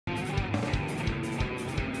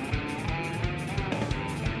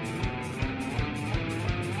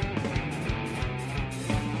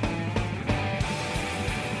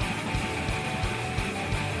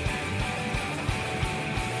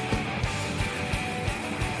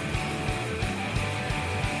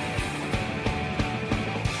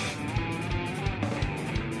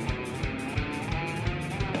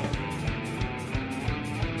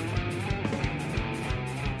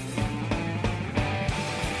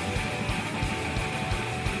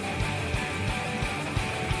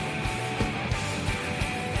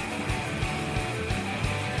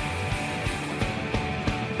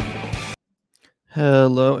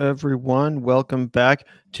Hello, everyone. Welcome back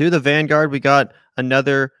to the Vanguard. We got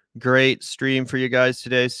another great stream for you guys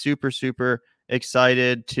today. Super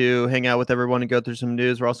excited to hang out with everyone and go through some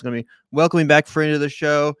news. We're also going to be welcoming back friend of the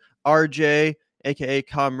show, RJ, aka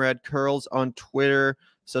Comrade Curls on Twitter.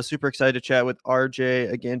 So super excited to chat with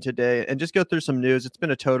RJ again today and just go through some news. It's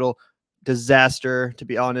been a total disaster, to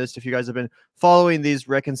be honest. If you guys have been following these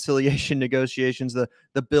reconciliation negotiations,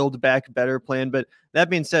 the Build Back Better plan. But that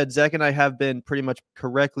being said, Zach and I have been pretty much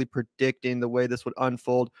correctly predicting the way this would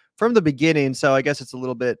unfold from the beginning. So I guess it's a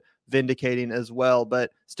little bit vindicating as well,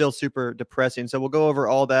 but still super depressing. So we'll go over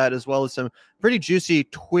all that as well as some pretty juicy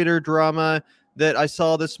Twitter drama that I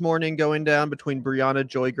saw this morning going down between Brianna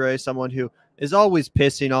Joy Gray, someone who is always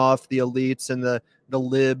pissing off the elites and the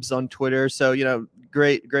libs on Twitter. So, you know,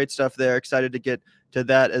 great stuff there. Excited to get to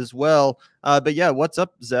that as well. But yeah, what's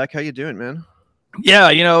up, Zach? How you doing, man? Yeah,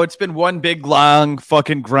 you know, it's been one big long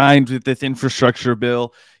fucking grind with this infrastructure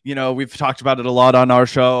bill. You know, we've talked about it a lot on our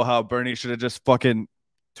show, how Bernie should have just fucking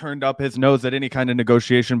turned up his nose at any kind of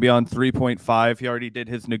negotiation beyond 3.5. He already did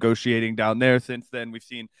his negotiating down there. Since then, we've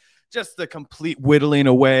seen just the complete whittling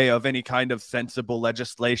away of any kind of sensible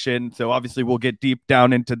legislation. So obviously we'll get deep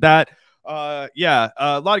down into that. Yeah,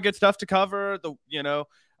 a lot of good stuff to cover.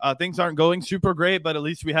 Things aren't going super great, but at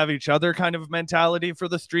least we have each other kind of mentality for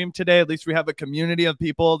the stream today. At least we have a community of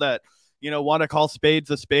people that, you know, want to call spades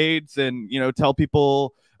a spades and, you know, tell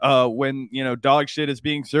people when, you know, dog shit is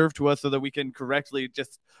being served to us so that we can correctly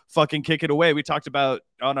just fucking kick it away. We talked about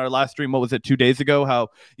on our last stream, what was it, 2 days ago, how,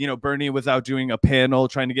 you know, Bernie was out doing a panel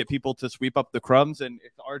trying to get people to sweep up the crumbs. And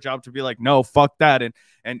it's our job to be like, no, fuck that.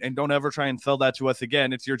 And don't ever try and sell that to us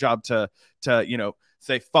again. It's your job to, you know,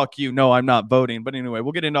 say, fuck you. No, I'm not voting. But anyway,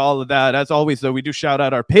 we'll get into all of that. As always, though, we do shout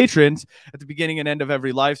out our patrons at the beginning and end of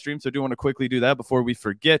every live stream. So I do want to quickly do that before we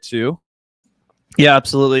forget to. Yeah,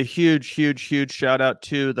 absolutely. Huge shout out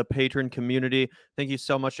to the patron community. Thank you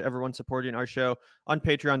so much to everyone supporting our show on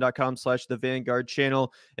patreon.com/the Vanguard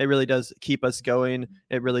channel. It really does keep us going.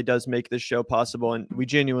 It really does make this show possible. And we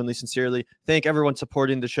genuinely, sincerely thank everyone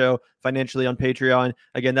supporting the show financially on Patreon.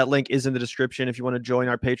 Again, that link is in the description. If you want to join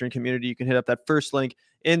our patron community, you can hit up that first link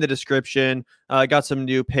in the description. I got some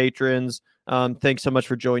new patrons. Thanks so much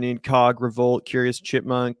for joining. Cog, Revolt, Curious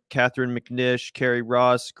Chipmunk, Catherine McNish, Carrie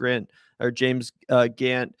Ross, James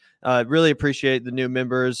Gant. Really appreciate the new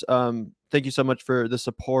members. Thank you so much for the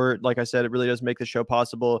support. Like I said, it really does make the show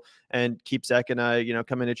possible and keep Zach and I, you know,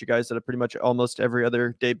 coming at you guys at a pretty much almost every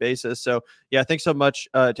other day basis. So yeah, thanks so much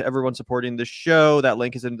to everyone supporting the show. That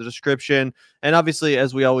link is in the description. And obviously,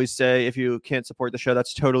 as we always say, if you can't support the show,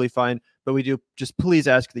 that's totally fine. But we do just please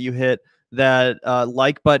ask that you hit that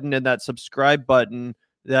like button and that subscribe button.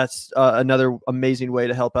 That's another amazing way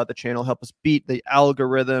to help out the channel, help us beat the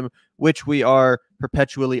algorithm, which we are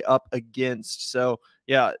perpetually up against. So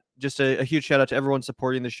yeah, just a huge shout out to everyone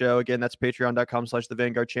supporting the show. Again, that's patreon.com/the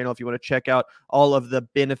Vanguard channel. If you want to check out all of the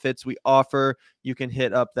benefits we offer, you can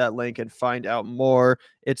hit up that link and find out more.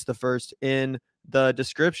 It's the first in the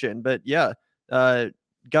description. But yeah,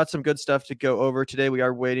 got some good stuff to go over today. We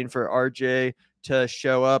are waiting for RJ to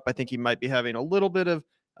show up. I think he might be having a little bit of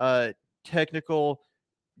technical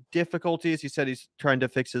difficulties. He said he's trying to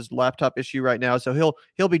fix his laptop issue right now, so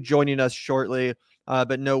he'll be joining us shortly.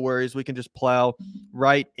 But no worries, we can just plow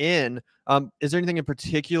right in. Is there anything in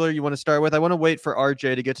particular you want to start with? I want to wait for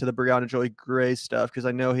RJ to get to the Brianna Joy Gray stuff because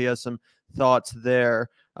I know he has some thoughts there.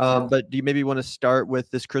 But do you maybe want to start with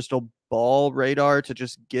this crystal ball radar to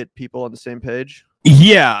just get people on the same page?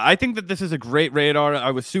 Yeah, I think that this is a great radar.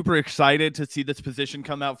 I was super excited to see this position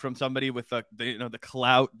come out from somebody with the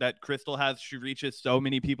clout that Krystal has. She reaches so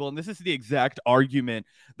many people, and this is the exact argument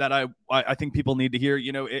that I think people need to hear.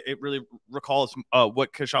 You know, it really recalls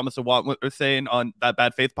what Kashama Sawant was saying on that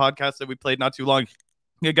Bad Faith podcast that we played not too long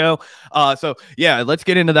ago. So yeah, let's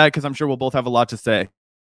get into that because I'm sure we'll both have a lot to say.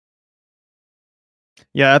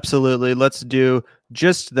 Yeah, absolutely. Let's do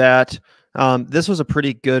just that. This was a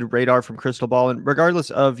pretty good radar from Krystal Ball, and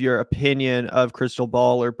regardless of your opinion of Krystal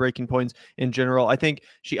Ball or breaking points in general, I think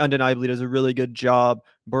she undeniably does a really good job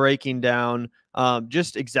breaking down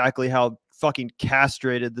just exactly how fucking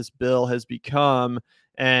castrated this bill has become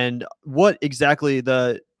and what exactly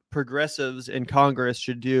the progressives in Congress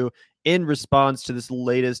should do in response to this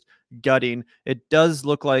latest gutting. It does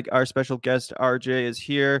look like our special guest RJ is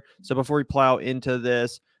here. So before we plow into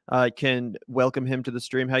this, I can welcome him to the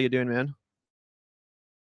stream. How you doing, man?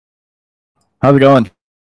 How's it going?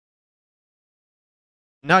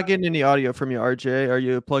 Not getting any audio from you, RJ. Are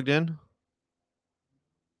you plugged in?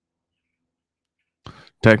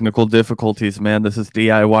 Technical difficulties, man. This is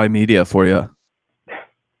DIY media for you.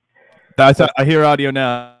 I hear audio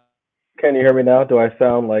now. Can you hear me now? Do I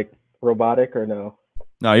sound like robotic or no?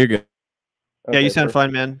 No, you're good. Yeah, Okay, you sound perfect.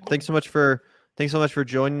 fine, man. Thanks so much for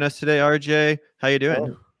joining us today, RJ. How you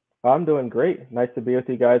doing? Oh, I'm doing great. Nice to be with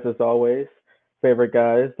you guys as always. Favorite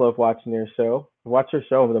guys. Love watching your show. Watch your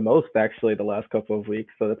show the most actually the last couple of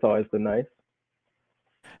weeks, so that's always been nice.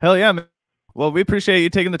 Hell yeah, man. Well, we appreciate you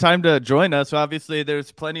taking the time to join us. Obviously,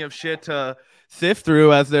 there's plenty of shit to sift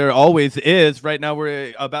through, as there always is. Right now,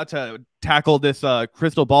 we're about to tackle this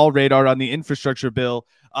crystal ball radar on the infrastructure bill.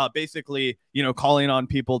 Basically, calling on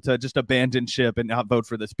people to just abandon ship and not vote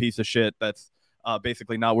for this piece of shit that's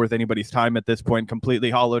basically not worth anybody's time at this point. Completely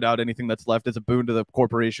hollowed out. Anything that's left is a boon to the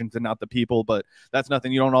corporations and not the people. But that's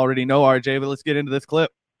nothing you don't already know, RJ. But let's get into this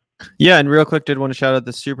clip. Yeah, and real quick, did want to shout out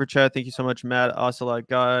the super chat. Thank you so much, Matt Ocelot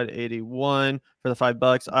God 81 for the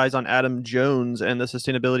 $5. Eyes on Adam Jones and the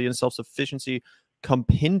Sustainability and Self-Sufficiency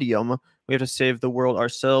Compendium. We have to save the world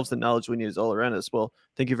ourselves. The knowledge we need is all around us. Well,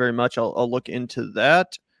 thank you very much. I'll look into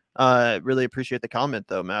that. Really appreciate the comment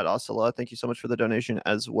though, Matt Ocelot. Thank you so much for the donation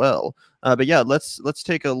as well. But yeah, let's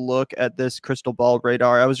take a look at this crystal ball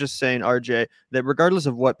radar. I was just saying, RJ, that regardless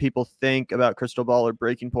of what people think about crystal ball or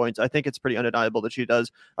breaking points, I think it's pretty undeniable that she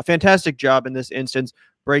does a fantastic job in this instance,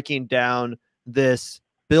 breaking down this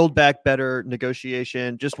Build Back Better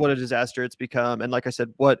negotiation, just what a disaster it's become. And like I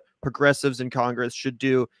said, what progressives in Congress should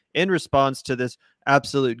do in response to this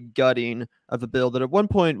absolute gutting of a bill that at one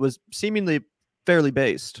point was seemingly fairly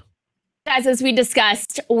based. Guys, as we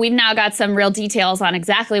discussed, we've now got some real details on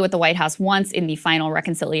exactly what the White House wants in the final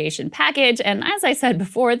reconciliation package. And as I said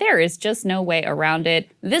before, there is just no way around it.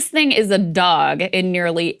 This thing is a dog in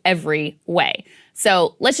nearly every way.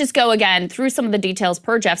 So let's just go again through some of the details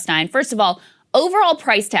per Jeff Stein. First of all, overall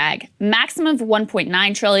price tag, maximum of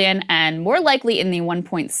 $1.9 trillion and more likely in the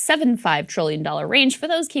 $1.75 trillion range for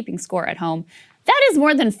those keeping score at home. That is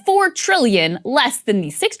more than $4 trillion less than the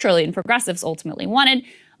 $6 trillion progressives ultimately wanted,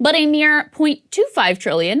 but a mere $0.25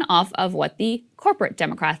 trillion off of what the corporate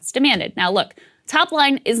Democrats demanded. Now look, top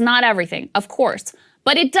line is not everything, of course,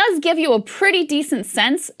 but it does give you a pretty decent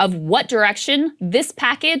sense of what direction this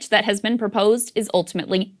package that has been proposed is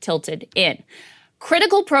ultimately tilted in.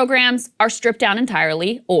 Critical programs are stripped down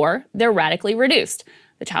entirely or they're radically reduced.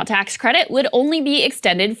 The child tax credit would only be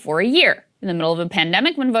extended for a year. In the middle of a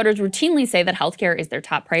pandemic, when voters routinely say that healthcare is their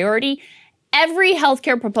top priority, every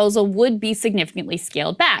healthcare proposal would be significantly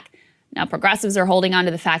scaled back. Now, progressives are holding on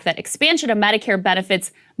to the fact that expansion of Medicare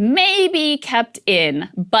benefits may be kept in,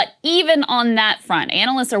 but even on that front,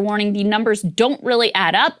 analysts are warning the numbers don't really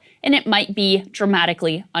add up and it might be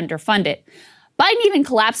dramatically underfunded. Biden even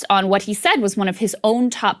collapsed on what he said was one of his own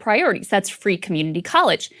top priorities. That's free community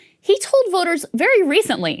college. He told voters very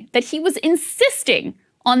recently that he was insisting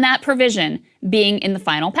on that provision being in the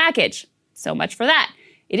final package. So much for that.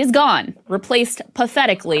 It is gone, replaced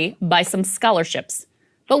pathetically by some scholarships.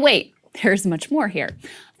 But wait, there's much more here.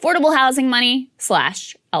 Affordable housing money,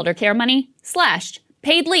 slashed. Elder care money, slashed.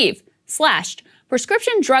 Paid leave, slashed.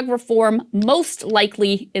 Prescription drug reform most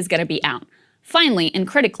likely is going to be out. Finally, and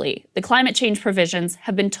critically, the climate change provisions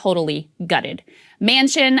have been totally gutted.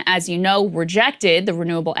 Manchin, as you know, rejected the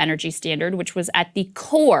renewable energy standard, which was at the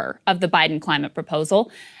core of the Biden climate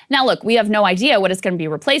proposal. Now, look, we have no idea what it's going to be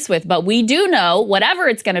replaced with, but we do know whatever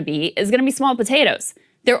it's going to be is going to be small potatoes.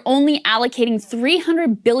 They're only allocating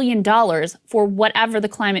 $300 billion for whatever the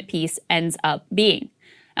climate piece ends up being.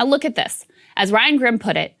 Now, look at this. As Ryan Grimm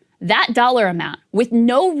put it, that dollar amount, with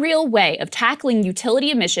no real way of tackling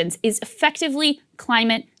utility emissions, is effectively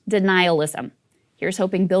climate denialism. Here's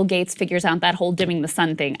hoping Bill Gates figures out that whole dimming the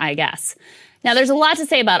sun thing, I guess. Now, there's a lot to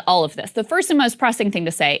say about all of this. The first and most pressing thing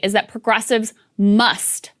to say is that progressives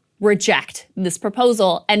must reject this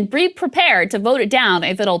proposal and be prepared to vote it down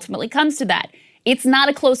if it ultimately comes to that. It's not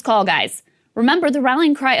a close call, guys. Remember, the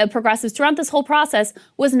rallying cry of progressives throughout this whole process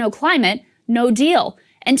was no climate, no deal.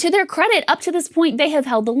 And to their credit, up to this point, they have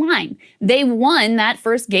held the line. They won that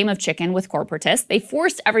first game of chicken with corporatists. They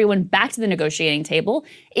forced everyone back to the negotiating table.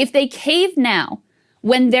 If they cave now,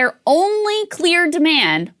 when their only clear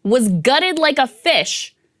demand was gutted like a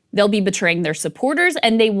fish, they'll be betraying their supporters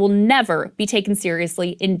and they will never be taken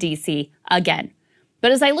seriously in D.C. again.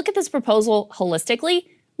 But as I look at this proposal holistically,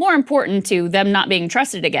 more important to them not being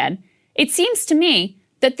trusted again, it seems to me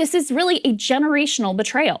that this is really a generational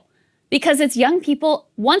betrayal. Because it's young people,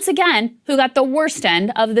 once again, who got the worst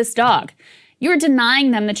end of this dog. You're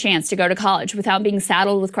denying them the chance to go to college without being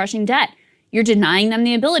saddled with crushing debt. You're denying them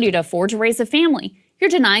the ability to afford to raise a family. You're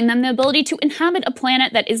denying them the ability to inhabit a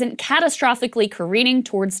planet that isn't catastrophically careening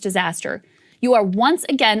towards disaster. You are once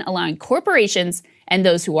again allowing corporations and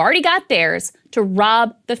those who already got theirs to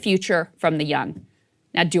rob the future from the young.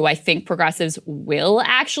 Now, do I think progressives will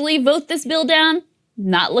actually vote this bill down?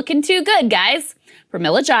 Not looking too good, guys.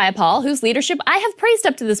 Pramila Jayapal, whose leadership I have praised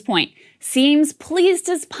up to this point, seems pleased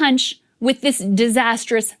as punch with this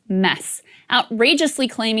disastrous mess, outrageously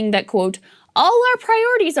claiming that, quote, all our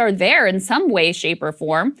priorities are there in some way, shape, or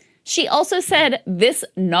form. She also said this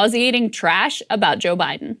nauseating trash about Joe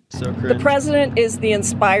Biden. So the president is the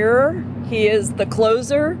inspirer. He is the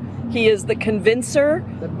closer. He is the convincer.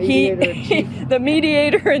 The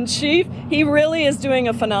mediator in chief. He really is doing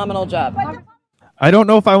a phenomenal job. I don't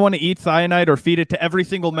know if I want to eat cyanide or feed it to every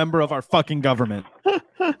single member of our fucking government.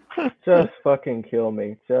 Just fucking kill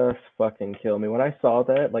me. Just fucking kill me. When I saw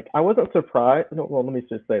that, like, I wasn't surprised. No, well, let me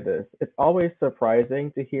just say this. It's always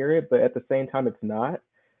surprising to hear it, but at the same time, it's not.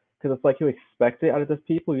 Because it's like you expect it out of these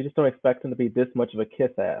people. You just don't expect them to be this much of a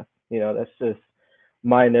kiss ass. You know, that's just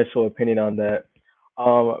my initial opinion on that.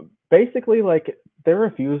 Basically, like, their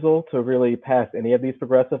refusal to really pass any of these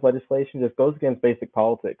progressive legislation just goes against basic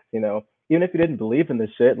politics, you know? Even if you didn't believe in this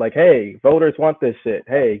shit, like, hey, voters want this shit.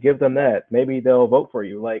 Hey, give them that. Maybe they'll vote for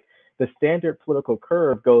you. Like, the standard political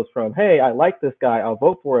curve goes from, hey, I like this guy, I'll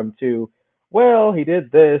vote for him, to, well, he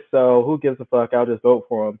did this, so who gives a fuck? I'll just vote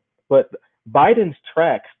for him. But Biden's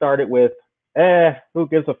track started with, who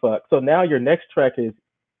gives a fuck? So now your next track is,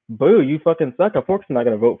 boo, you fucking suck. Of course I'm not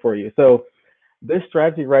going to vote for you. So this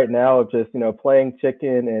strategy right now of just, you know, playing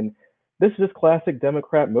chicken, and this is just classic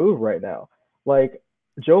Democrat move right now. Like,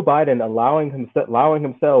 Joe Biden allowing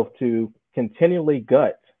himself to continually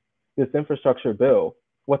gut this infrastructure bill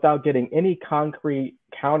without getting any concrete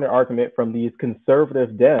counter argument from these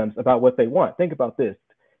conservative Dems about what they want. Think about this.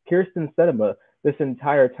 Kyrsten Sinema this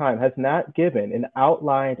entire time has not given an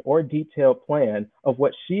outlined or detailed plan of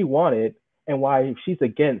what she wanted and why she's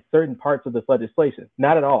against certain parts of this legislation.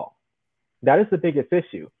 Not at all. That is the biggest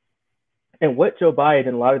issue. And what Joe Biden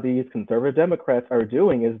and a lot of these conservative Democrats are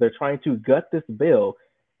doing is they're trying to gut this bill,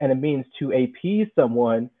 and it means to appease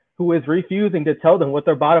someone who is refusing to tell them what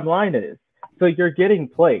their bottom line is. So you're getting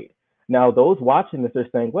played. Now, those watching this are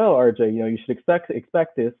saying, well, RJ, you know, you should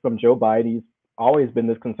expect this from Joe Biden. He's always been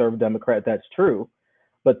this conservative Democrat. That's true.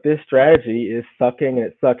 But this strategy is sucking and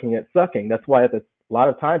it's sucking and it's sucking. That's why a lot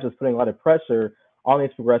of times it's putting a lot of pressure on these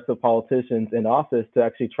progressive politicians in office to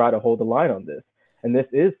actually try to hold the line on this. And this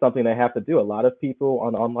is something they have to do. A lot of people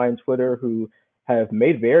on online Twitter who have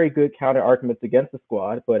made very good counter arguments against the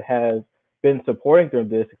squad, but have been supporting through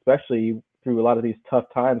this, especially through a lot of these tough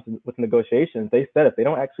times with negotiations. They said if they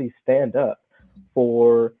don't actually stand up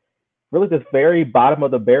for really this very bottom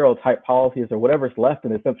of the barrel type policies or whatever's left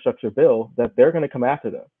in this infrastructure bill, that they're going to come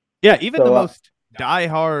after them. Yeah, even the most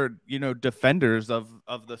diehard, you know, defenders of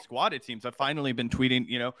the squad, it seems, have finally been tweeting,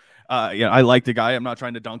 you know, I like the guy, I'm not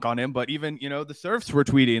trying to dunk on him, but even, you know, the serfs were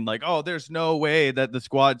tweeting like, oh, there's no way that the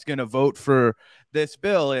squad's going to vote for this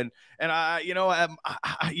bill. And I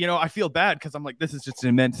feel bad because I'm like, this is just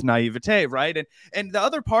immense naivete, right? And the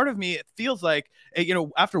other part of me, it feels like, you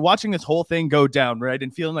know, after watching this whole thing go down, right,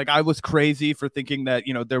 and feeling like I was crazy for thinking that,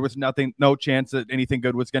 you know, there was no chance that anything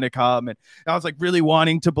good was going to come, and I was like really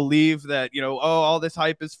wanting to believe that, you know, oh, all this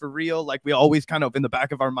hype is for real. Like, we always kind of in the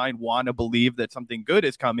back of our mind want to believe that something good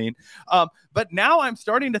is coming. But now I'm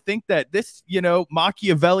starting to think that this, you know,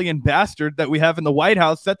 Machiavellian bastard that we have in the White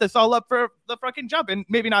House set this all up for the fucking jump. And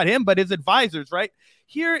maybe not him, but his advisors, right?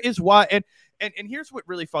 Here is why. And here's what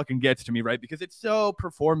really fucking gets to me, right? Because it's so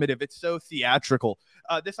performative. It's so theatrical.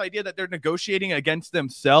 This idea that they're negotiating against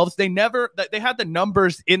themselves. They had the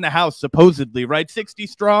numbers in the House, supposedly, right? 60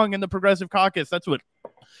 strong in the Progressive Caucus. That's what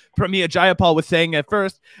Pramila Jayapal was saying at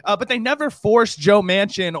first, but they never forced Joe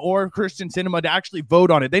Manchin or Kyrsten Sinema to actually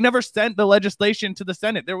vote on it. They never sent the legislation to the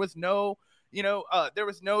Senate. There was no, there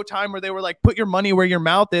was no time where they were like, put your money where your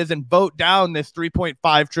mouth is and vote down this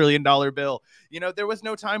 $3.5 trillion bill. You know, there was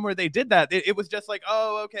no time where they did that. It was just like,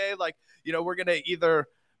 oh, okay, like, you know, we're going to either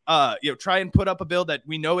try and put up a bill that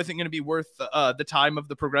we know isn't going to be worth the time of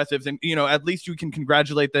the progressives, and, you know, at least you can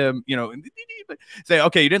congratulate them, you know, say,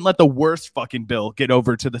 okay, you didn't let the worst fucking bill get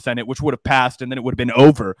over to the Senate, which would have passed, and then it would have been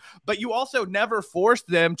over. But you also never forced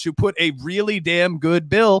them to put a really damn good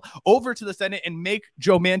bill over to the Senate and make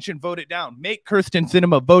Joe Manchin vote it down, make Kyrsten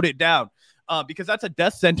Sinema vote it down. Because that's a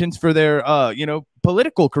death sentence for their,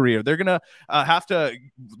 political career. They're going to have to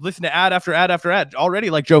listen to ad after ad after ad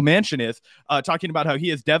already, like Joe Manchin is, talking about how he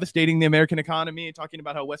is devastating the American economy, talking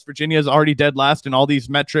about how West Virginia is already dead last in all these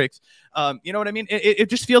metrics. You know what I mean? It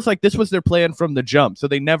just feels like this was their plan from the jump, so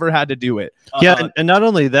they never had to do it. Yeah, and not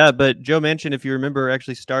only that, but Joe Manchin, if you remember,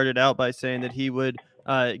 actually started out by saying that he would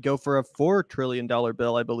go for a $4 trillion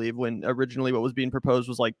bill, I believe, when originally what was being proposed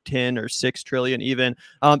was like 10 or 6 trillion even.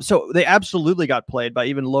 So they absolutely got played by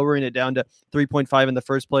even lowering it down to 3.5 in the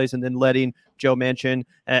first place, and then letting Joe Manchin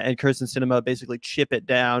and Kyrsten Sinema basically chip it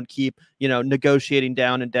down, keep, negotiating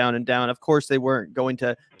down and down and down. Of course, they weren't going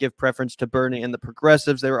to give preference to Bernie and the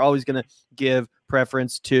progressives. They were always going to give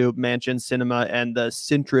preference to Manchin, Sinema, and the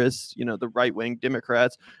centrists, the right-wing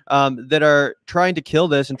Democrats that are trying to kill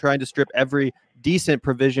this and trying to strip every decent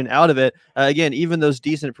provision out of it. Again, even those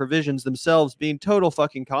decent provisions themselves being total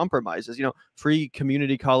fucking compromises. Free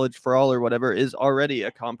community college for all or whatever is already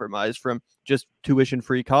a compromise from just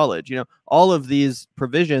tuition-free college. All of these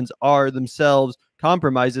provisions are themselves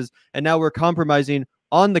compromises, and now we're compromising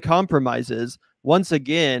on the compromises once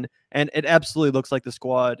again, and it absolutely looks like the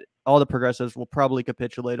squad, all the progressives, will probably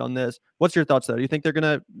capitulate on this. What's your thoughts, though? Do you think they're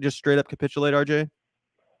going to just straight up capitulate, RJ?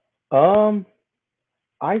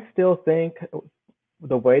 I still think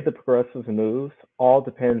the way the progressives moves all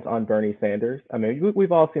depends on Bernie Sanders. I mean,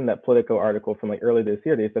 we've all seen that Politico article from early this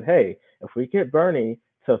year. They said, hey, if we get Bernie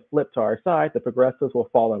to flip to our side, the progressives will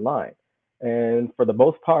fall in line. And for the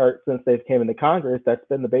most part, since they've came into Congress, that's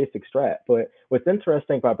been the basic strat. But what's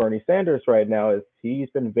interesting about Bernie Sanders right now is he's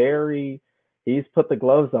put the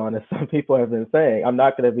gloves on, as some people have been saying. I'm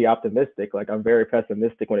not going to be optimistic. I'm very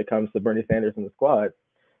pessimistic when it comes to Bernie Sanders and the squad.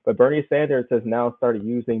 But Bernie Sanders has now started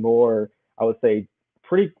using more, I would say,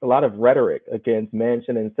 a lot of rhetoric against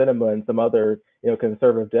Manchin and Sinema and some other,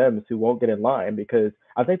 conservative Dems who won't get in line, because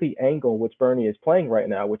I think the angle which Bernie is playing right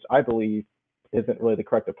now, which I believe isn't really the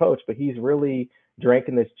correct approach, but he's really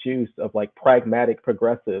drinking this juice of pragmatic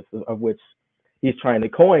progressives, of which he's trying to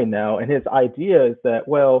coin now. And his idea is that,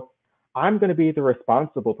 well, I'm going to be the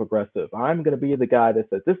responsible progressive. I'm going to be the guy that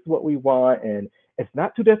says, this is what we want, and it's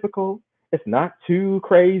not too difficult. It's not too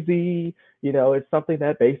crazy. It's something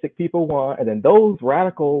that basic people want. And then those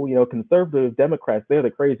radical, conservative Democrats, they're the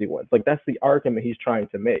crazy ones. That's the argument he's trying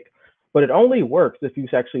to make. But it only works if you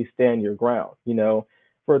actually stand your ground.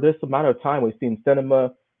 For this amount of time, we've seen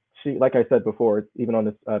Sinema, she, like I said before, even on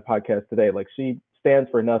this podcast today, she stands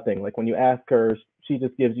for nothing. When you ask her, she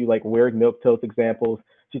just gives you weird milquetoast examples.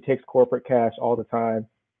 She takes corporate cash all the time.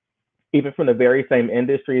 Even from the very same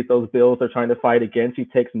industries those bills are trying to fight against, she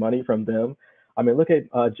takes money from them. I mean, look at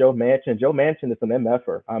Joe Manchin. Joe Manchin is an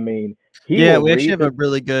MFer. I mean, we actually have a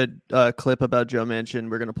really good clip about Joe Manchin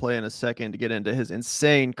we're going to play in a second to get into his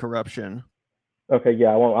insane corruption. Okay, yeah,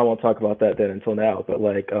 I won't talk about that then until now. But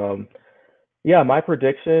my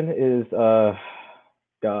prediction is,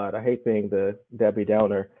 God, I hate being the Debbie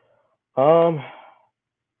Downer.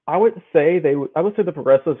 I would say the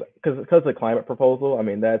progressives, because of the climate proposal. I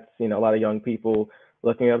mean, that's a lot of young people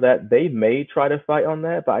looking at that. They may try to fight on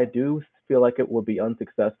that, but I do feel like it will be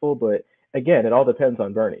unsuccessful. But again, it all depends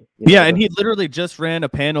on Bernie. And he literally just ran a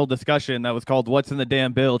panel discussion that was called "What's in the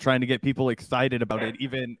Damn Bill," trying to get people excited about it.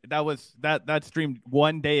 Even that streamed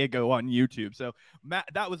 1 day ago on YouTube. So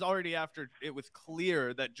that was already after it was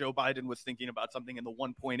clear that Joe Biden was thinking about something in the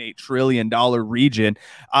 $1.8 trillion region.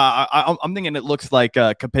 I'm thinking it looks like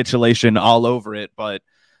a capitulation all over it, but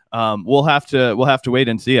we'll have to wait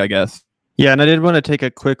and see, I guess. Yeah, and I did want to take a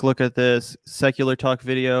quick look at this Secular Talk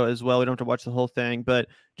video as well. We don't have to watch the whole thing, but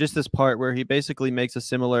just this part where he basically makes a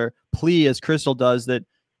similar plea as Krystal does, that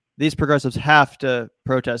these progressives have to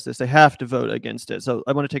protest this. They have to vote against it. So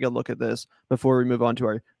I want to take a look at this before we move on to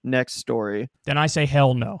our next story. Then I say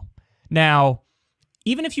hell no. Now,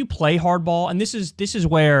 even if you play hardball, and this is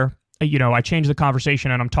where, I change the conversation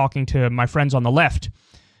and I'm talking to my friends on the left.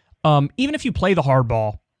 Even if you play the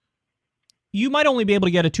hardball, you might only be able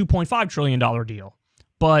to get a $2.5 trillion deal,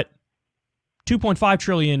 but $2.5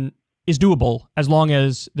 trillion is doable as long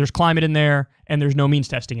as there's climate in there and there's no means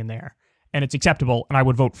testing in there, and it's acceptable, and I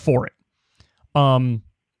would vote for it. But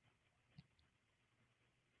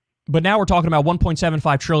now we're talking about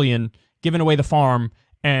 $1.75 trillion giving away the farm,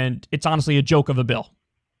 and it's honestly a joke of a bill.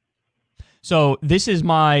 So this is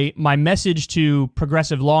my message to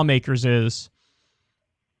progressive lawmakers is,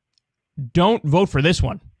 don't vote for this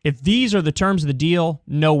one. If these are the terms of the deal,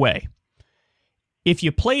 no way. If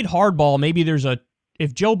you played hardball, maybe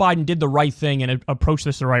if Joe Biden did the right thing and approached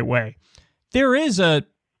this the right way, there is a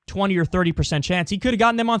 20 or 30% chance he could have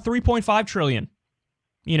gotten them on $3.5 trillion.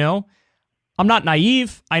 I'm not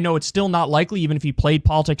naive. I know it's still not likely, even if he played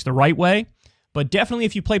politics the right way. But definitely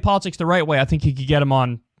if you play politics the right way, I think you could get him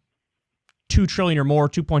on $2 trillion or more,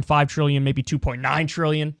 $2.5 trillion, maybe $2.9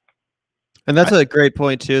 trillion. And that's a great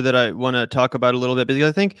point, too, that I want to talk about a little bit, because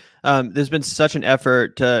I think there's been such an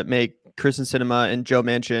effort to make Kristen Sinema and Joe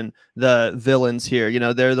Manchin the villains here. You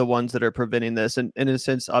know, they're the ones that are preventing this. And in a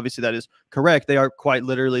sense, obviously that is correct. They are quite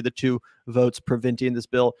literally the two votes preventing this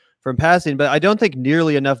bill from passing. But I don't think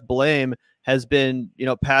nearly enough blame has been, you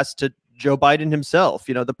know, passed to Joe Biden himself,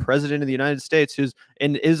 you know, the president of the United States,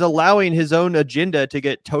 is allowing his own agenda to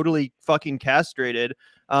get totally fucking castrated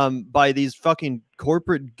by these fucking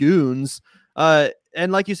corporate goons.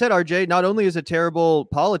 And like you said, RJ, not only is it terrible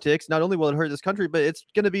politics, not only will it hurt this country, but it's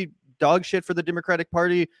going to be dog shit for the Democratic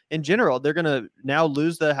Party in general. They're going to now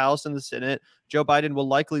lose the House and the Senate. Joe Biden will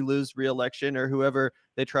likely lose re-election, or whoever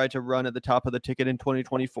they try to run at the top of the ticket in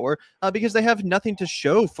 2024, because they have nothing to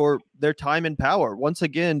show for their time in power. Once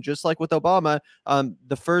again, just like with Obama,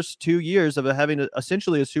 the first 2 years of having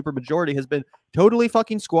essentially a super majority has been totally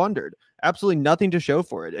fucking squandered. Absolutely nothing to show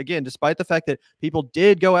for it. Again, despite the fact that people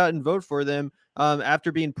did go out and vote for them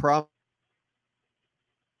after being promised.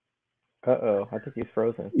 Uh-oh, I think he's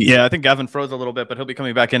frozen. Yeah, I think Gavin froze a little bit, but he'll be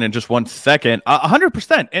coming back in just 1 second.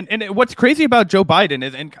 100%. And what's crazy about Joe Biden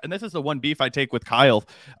is, and this is the one beef I take with Kyle,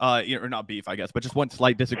 or not beef, I guess, but just one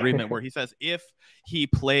slight disagreement where he says if he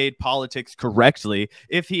played politics correctly,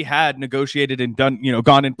 if he had negotiated and done, you know,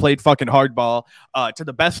 gone and played fucking hardball to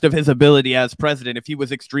the best of his ability as president, if he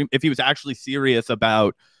was actually serious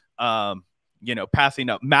about, you know, passing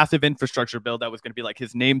a massive infrastructure bill that was going to be like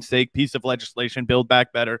his namesake piece of legislation, Build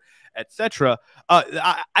Back Better, etc.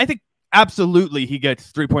 I think absolutely he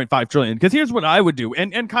gets 3.5 trillion, because here's what I would do.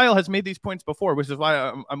 And Kyle has made these points before, which is why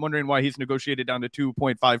I'm wondering why he's negotiated down to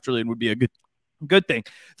 2.5 trillion would be a good thing.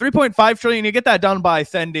 3.5 trillion, you get that done by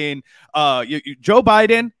sending Joe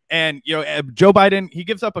Biden, and Joe Biden, he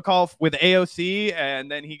gives up a call with AOC,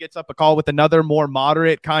 and then he gets up a call with another more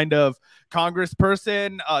moderate kind of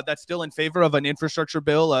congressperson that's still in favor of an infrastructure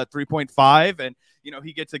bill, 3.5, and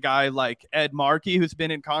he gets a guy like Ed Markey, who's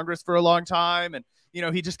been in Congress for a long time, and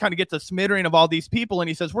he just kind of gets a smattering of all these people, and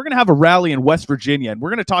he says, we're going to have a rally in West Virginia, and we're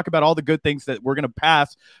going to talk about all the good things that we're going to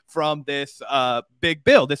pass from this big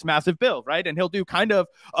bill, this massive bill, right? And he'll do kind of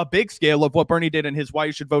a big scale of what Bernie did in his Why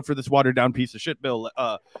You Should Vote for This Watered Down Piece of Shit bill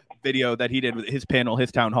video that he did with his panel,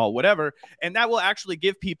 his town hall, whatever. And that will actually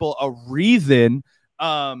give people a reason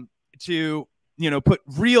to put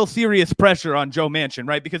real serious pressure on Joe Manchin,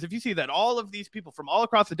 right? Because if you see that all of these people from all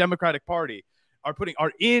across the Democratic Party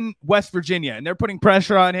are in West Virginia, and they're putting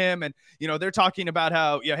pressure on him, and they're talking about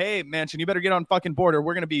how hey Manchin, you better get on fucking board, or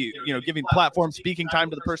we're going to be giving platform speaking time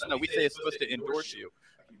to the person that we say is supposed to endorse you.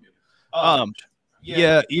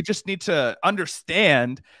 Yeah, you just need to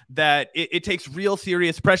understand that it takes real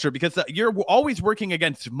serious pressure, because you're always working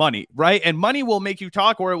against money, right? And money will make you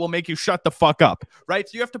talk, or it will make you shut the fuck up, right?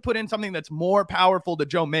 So you have to put in something that's more powerful to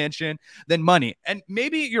Joe Manchin than money. And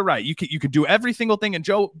maybe you're right. You could do every single thing, and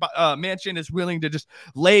Joe Manchin is willing to just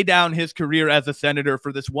lay down his career as a senator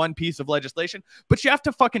for this one piece of legislation. But you have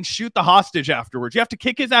to fucking shoot the hostage afterwards. You have to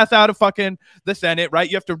kick his ass out of fucking the Senate, right?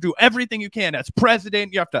 You have to do everything you can as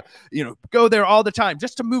president. You have to, go there all the time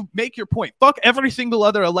just to make your point. Fuck every single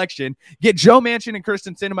other election. Get Joe Manchin and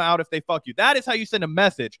Kristen Sinema out if they fuck you. That is how you send a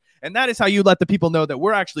message, and that is how you let the people know that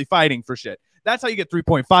we're actually fighting for shit. That's how you get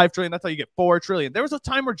 3.5 trillion. That's how you get 4 trillion. There was a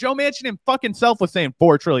time where Joe Manchin and fucking self was saying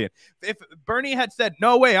 4 trillion. If Bernie had said,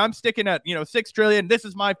 no way, I'm sticking at 6 trillion. This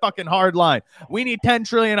is my fucking hard line. We need 10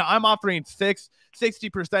 trillion. I'm offering 6.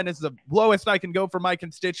 60% is the lowest I can go for my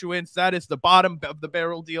constituents. That is the bottom of the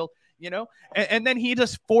barrel deal. And then he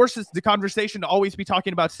just forces the conversation to always be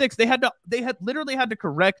talking about 6. They had literally had to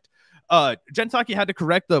correct, Jen Psaki had to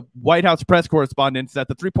correct the White House press correspondence that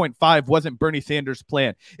the 3.5 wasn't Bernie Sanders'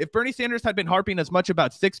 plan. If Bernie Sanders had been harping as much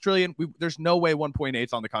about 6 trillion, there's no way 1.8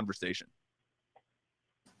 is on the conversation.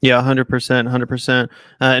 Yeah, 100%, 100%.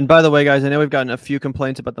 And by the way, guys, I know we've gotten a few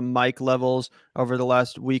complaints about the mic levels over the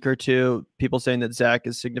last week or two, people saying that Zach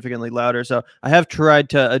is significantly louder. So I have tried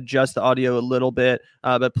to adjust the audio a little bit,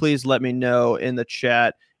 but please let me know in the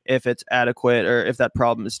chat if it's adequate or if that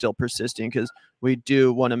problem is still persisting, because we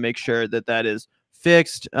do want to make sure that that is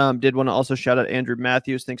fixed. Did want to also shout out Andrew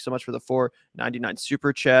Matthews. Thanks so much for the $4.99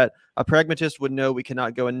 super chat. A pragmatist would know we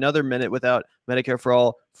cannot go another minute without Medicare for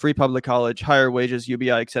all, free public college, higher wages,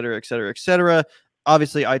 UBI, et cetera, et cetera, et cetera.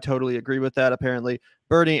 Obviously, I totally agree with that. Apparently,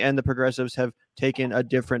 Bernie and the progressives have taken a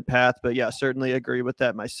different path, but yeah, certainly agree with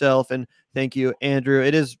that myself. And thank you, Andrew.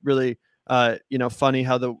 It is really funny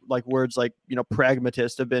how the words like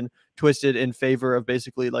pragmatist have been twisted in favor of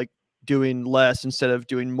basically doing less instead of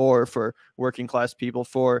doing more for working class people,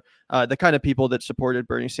 for the kind of people that supported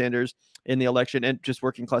Bernie Sanders in the election, and just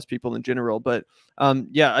working class people in general. But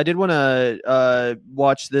yeah, I did want to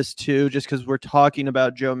watch this too, just because we're talking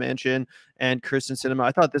about Joe Manchin and Kristen Sinema.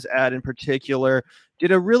 I thought this ad in particular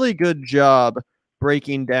did a really good job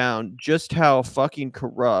breaking down just how fucking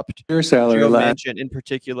corrupt Your salary Joe last. Manchin in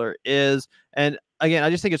particular is. And again, I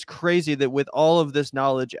just think it's crazy that with all of this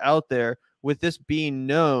knowledge out there, with this being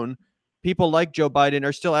known, people like Joe Biden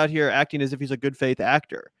are still out here acting as if he's a good faith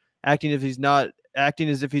actor, acting as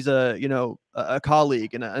if he's a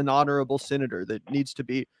colleague and an honorable senator that needs to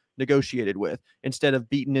be negotiated with instead of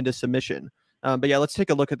beaten into submission. But yeah, let's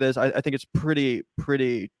take a look at this. I think it's pretty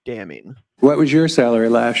damning. What was your salary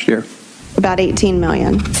last year? About $18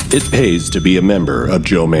 million. It pays to be a member of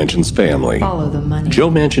Joe Manchin's family. Follow the money. Joe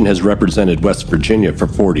Manchin has represented West Virginia for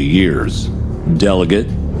 40 years. Delegate,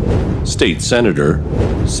 state senator,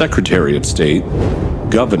 secretary of state,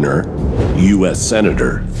 governor, U.S.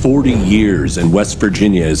 senator. 40 years, and West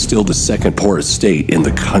Virginia is still the second poorest state in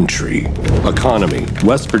the country. Economy.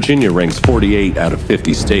 West Virginia ranks 48 out of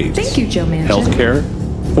 50 states. Thank you, Joe Manchin. Healthcare,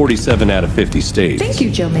 47 out of 50 states. Thank you,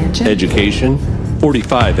 Joe Manchin. Education,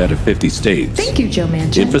 45 out of 50 states. Thank you, Joe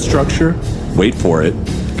Manchin. Infrastructure, wait for it,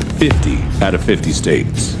 50 out of 50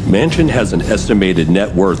 states. Manchin has an estimated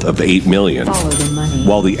net worth of $8 million, Follow the money.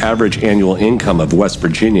 while the average annual income of West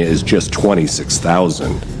Virginia is just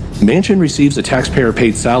 $26,000. Manchin receives a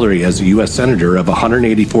taxpayer-paid salary as a U.S. Senator of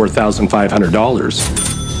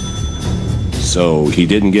 $184,500. So he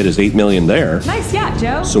didn't get his $8 million there. Nice, yeah,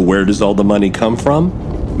 Joe. So where does all the money come from?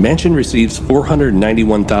 Manchin receives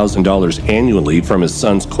 $491,000 annually from his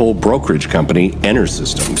son's coal brokerage company,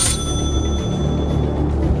 EnerSystems.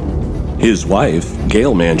 His wife,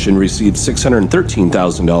 Gail Manchin, received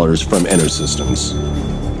 $613,000 from EnerSystems.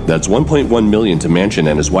 That's $1.1 million to Manchin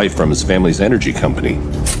and his wife from his family's energy company.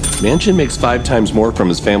 Manchin makes 5 times more from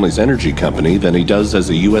his family's energy company than he does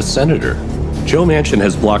as a U.S. Senator. Joe Manchin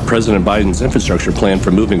has blocked President Biden's infrastructure plan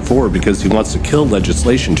from moving forward because he wants to kill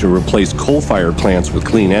legislation to replace coal-fired plants with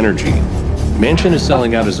clean energy. Manchin is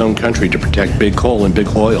selling out his own country to protect big coal and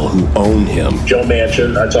big oil who own him. Joe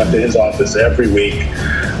Manchin, I talk to his office every week.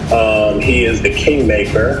 He is the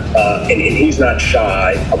kingmaker, and he's not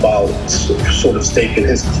shy about sort of staking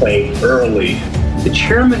his claim early. The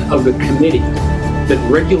chairman of the committee that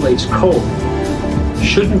regulates coal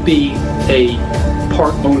shouldn't be a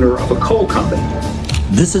part owner of a coal company.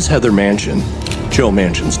 This is Heather Manchin, Joe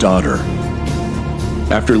Manchin's daughter.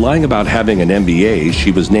 After lying about having an MBA,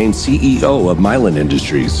 she was named CEO of Mylan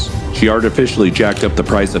Industries. She artificially jacked up the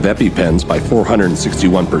price of EpiPens by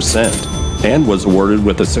 461% and was awarded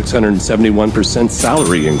with a 671%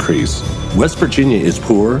 salary increase. West Virginia is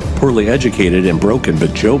poor, poorly educated, and broken,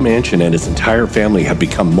 but Joe Manchin and his entire family have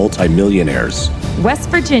become multimillionaires. West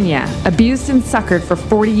Virginia, abused and suckered for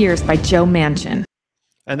 40 years by Joe Manchin.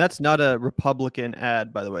 And that's not a Republican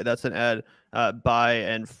ad, by the way. That's an ad by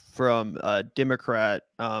and from a Democrat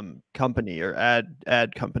company or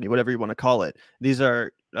ad company, whatever you want to call it. These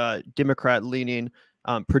are Democrat-leaning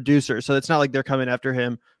producers. So it's not like they're coming after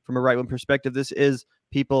him from a right-wing perspective. This is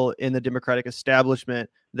people in the Democratic establishment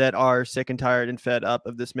that are sick and tired and fed up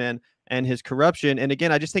of this man and his corruption. And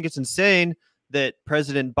again, I just think it's insane that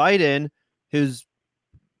President Biden, whose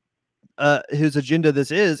agenda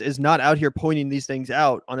this is not out here pointing these things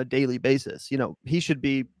out on a daily basis. You know, he should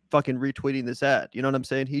be fucking retweeting this ad. You know what I'm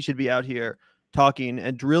saying? He should be out here talking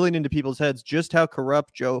and drilling into people's heads just how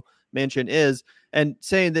corrupt Joe Manchin is and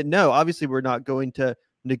saying that, no, obviously we're not going to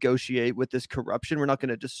negotiate with this corruption. We're not going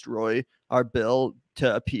to destroy our bill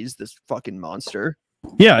to appease this fucking monster.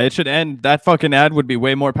 Yeah, it should end. That fucking ad would be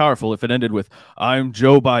way more powerful if it ended with, I'm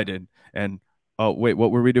Joe Biden. And, oh, wait,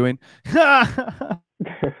 what were we doing?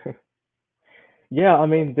 Yeah, I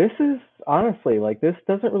mean, this is honestly, like, this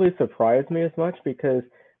doesn't really surprise me as much because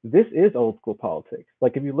this is old school politics.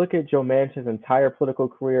 Like, if you look at Joe Manchin's entire political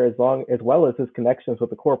career as well as his connections with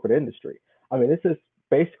the corporate industry, I mean, this is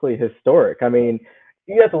basically historic. I mean,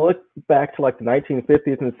 you have to look back to like the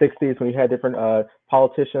 1950s and 60s when you had different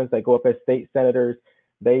politicians that go up as state senators.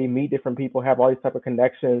 They meet different people, have all these type of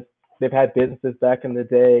connections. They've had businesses back in the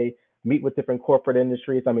day, meet with different corporate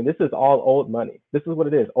industries. I mean, this is all old money. This is what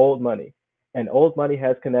it is, old money. And old money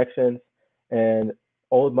has connections, and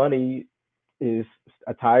old money is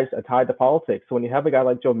tied to politics. So when you have a guy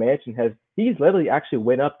like Joe Manchin, he's literally actually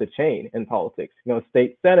went up the chain in politics. You know,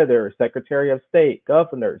 state senator, secretary of state,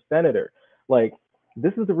 governor, senator. Like,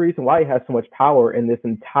 this is the reason why he has so much power in this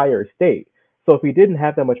entire state. So if he didn't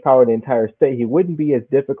have that much power in the entire state, he wouldn't be as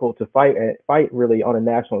difficult to fight really on a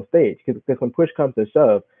national stage. Because when push comes to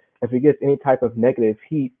shove, if he gets any type of negative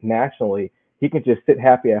heat nationally, he can just sit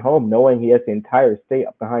happy at home knowing he has the entire state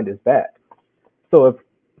up behind his back. So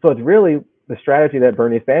it's really the strategy that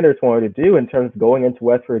Bernie Sanders wanted to do in terms of going into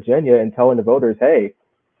West Virginia and telling the voters, hey,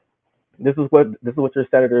 this is what your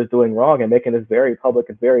senator is doing wrong, and making this very public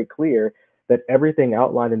and very clear that everything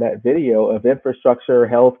outlined in that video of infrastructure,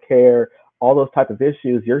 healthcare, all those type of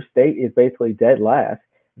issues, your state is basically dead last.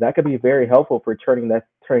 That could be very helpful for turning that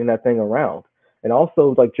thing around. And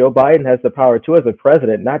also, like, Joe Biden has the power too as a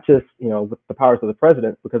president, not just, with the powers of the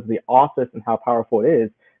president, because of the office and how powerful it is,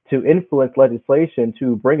 to influence legislation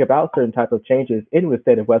to bring about certain type of changes in the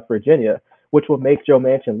state of West Virginia, which will make Joe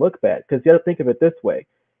Manchin look bad. Because you have to think of it this way.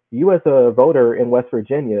 You as a voter in West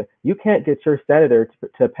Virginia, you can't get your senator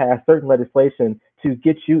to pass certain legislation to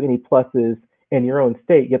get you any pluses in your own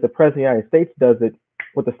state, yet the president of the United States does it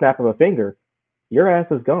with the snap of a finger. Your ass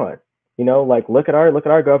is gone. Like, look at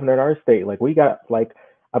our governor in our state. Like, we got, like,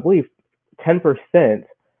 I believe 10%.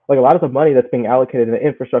 Like, a lot of the money that's being allocated in the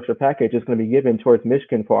infrastructure package is going to be given towards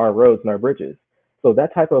Michigan for our roads and our bridges. So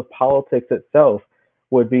that type of politics itself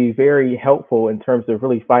would be very helpful in terms of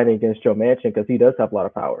really fighting against Joe Manchin, because he does have a lot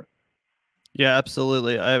of power. Yeah,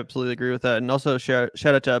 absolutely. I absolutely agree with that. And also shout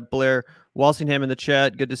out to Blair Walsingham in the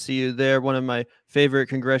chat. Good to see you there. One of my favorite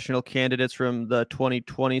congressional candidates from the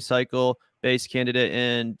 2020 cycle, base candidate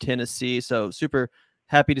in Tennessee. So super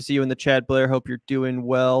happy to see you in the chat, Blair. Hope you're doing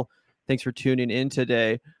well. Thanks for tuning in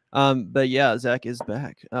today. But yeah, Zach is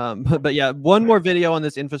back. But yeah, one more video on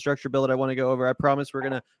this infrastructure bill that I want to go over. I promise we're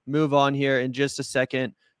going to move on here in just a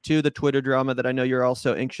second to the Twitter drama that I know you're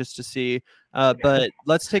also anxious to see. But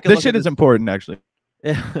let's take a look. This shit is important, actually.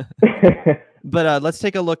 But let's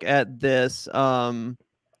take a look at this.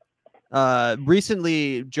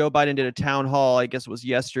 Recently, Joe Biden did a town hall, I guess it was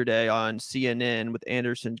yesterday, on CNN with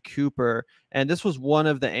Anderson Cooper. And this was one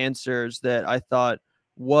of the answers that I thought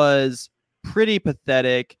was pretty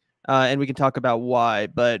pathetic. And we can talk about why.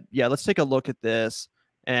 But yeah, let's take a look at this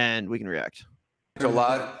and we can react. A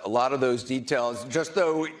lot of those details. Just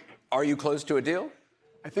though, are you close to a deal?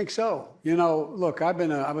 I think so. Look,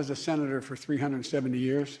 I was a senator for 370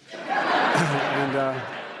 years, and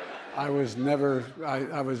I was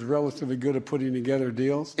relatively good at putting together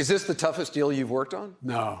deals. Is this the toughest deal you've worked on?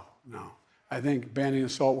 No. I think banning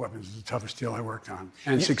assault weapons is the toughest deal I worked on,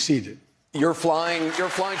 and succeeded. You're flying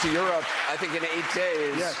to Europe, I think, in 8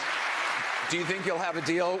 days. Yes. Do you think you'll have a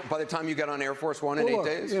deal by the time you get on Air Force One in 8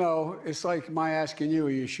 days? It's like my asking you,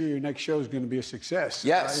 are you sure your next show is going to be a success?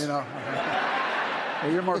 Yes. Well,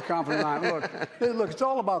 you're more confident than I am. Look, it's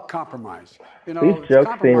all about compromise. These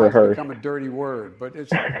jokes being rehearsed. Become a dirty word, but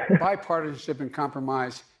it's bipartisanship and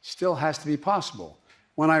compromise still has to be possible.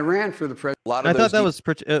 When I ran for the president, I thought that was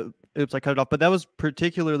oops, I cut it off, but that was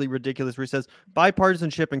particularly ridiculous where he says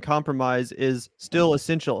bipartisanship and compromise is still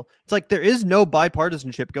essential. It's like there is no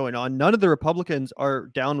bipartisanship going on. None of the Republicans are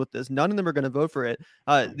down with this. None of them are going to vote for it.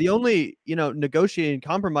 The only, negotiating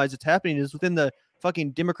compromise that's happening is within the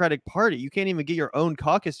fucking Democratic Party. You can't even get your own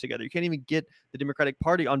caucus together. You can't even get the Democratic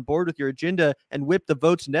Party on board with your agenda and whip the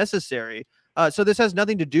votes necessary. So this has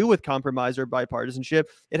nothing to do with compromise or bipartisanship.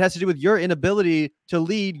 It has to do with your inability to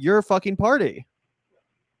lead your fucking party.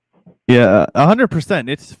 Yeah, 100%.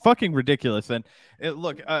 It's fucking ridiculous. And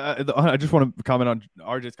look, I just want to comment on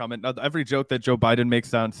RJ's comment. Now, every joke that Joe Biden makes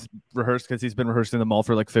sounds rehearsed because he's been rehearsing them all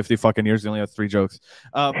for like 50 fucking years. He only has 3 jokes.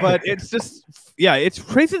 But it's just, yeah, it's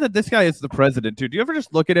crazy that this guy is the president, too. Do you ever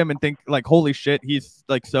just look at him and think, like, holy shit, he's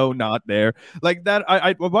like so not there? Like that.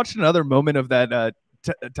 I watched another moment of that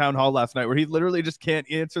town hall last night where he literally just can't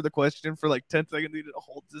answer the question for like 10 seconds. He just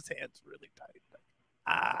holds his hands really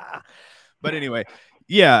tight. But anyway.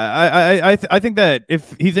 Yeah, I think that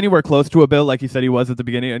if he's anywhere close to a bill, like he said he was at the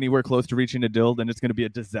beginning, anywhere close to reaching a deal, then it's going to be a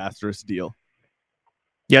disastrous deal.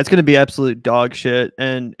 Yeah, it's going to be absolute dog shit,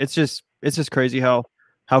 and it's just crazy how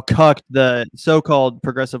cucked the so-called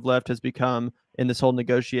progressive left has become in this whole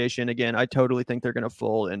negotiation. Again, I totally think they're going to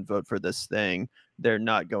fold and vote for this thing. They're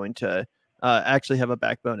not going to actually have a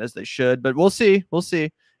backbone as they should, but we'll see. We'll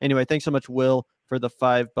see. Anyway, thanks so much, Will, for the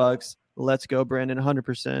 $5. Let's go, Brandon.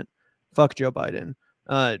 100%. Fuck Joe Biden.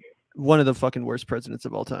 One of the fucking worst presidents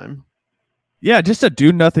of all time. Yeah, just a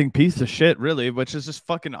do-nothing piece of shit, really, which is just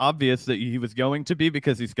fucking obvious that he was going to be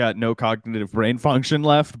because he's got no cognitive brain function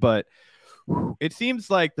left. But it seems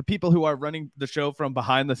like the people who are running the show from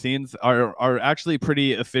behind the scenes are actually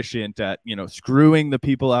pretty efficient at, screwing the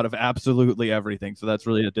people out of absolutely everything. So that's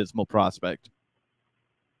really a dismal prospect.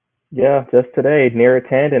 Yeah, just today, Neera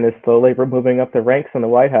Tanden is slowly moving up the ranks in the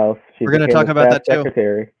White House. We're going to talk about that too.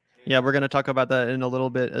 Secretary. Yeah, we're going to talk about that in a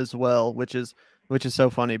little bit as well, which is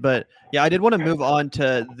so funny. But yeah, I did want to move on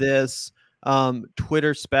to this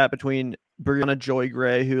Twitter spat between Brianna Joy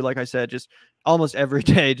Gray, who, like I said, just almost every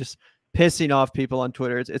day just pissing off people on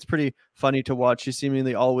Twitter. It's pretty funny to watch. She's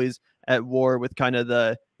seemingly always at war with kind of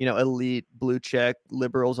the elite blue check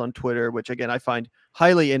liberals on Twitter, which again I find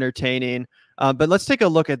highly entertaining. But let's take a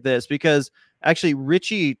look at this, because actually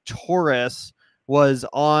Ritchie Torres was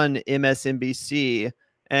on MSNBC,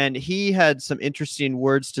 and he had some interesting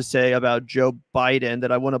words to say about Joe Biden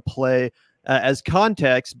that I want to play as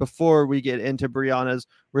context before we get into Brianna's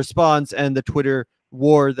response and the Twitter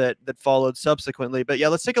war that followed subsequently. But yeah,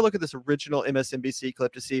 let's take a look at this original MSNBC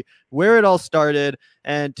clip to see where it all started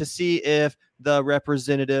and to see if the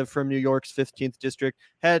representative from New York's 15th district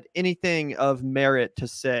had anything of merit to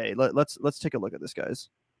say. Let's take a look at this, guys.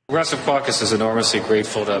 Progressive Caucus is enormously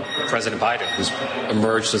grateful to President Biden, who's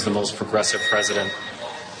emerged as the most progressive president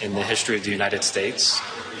in the history of the United States.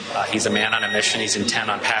 He's a man on a mission. He's intent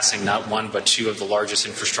on passing not one but two of the largest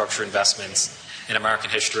infrastructure investments in American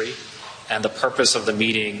history. And the purpose of the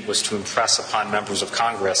meeting was to impress upon members of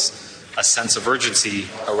Congress a sense of urgency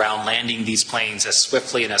around landing these planes as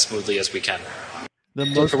swiftly and as smoothly as we can. The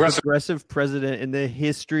most progressive president in the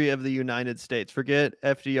history of the United States. Forget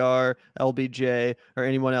FDR, LBJ, or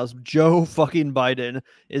anyone else. Joe fucking Biden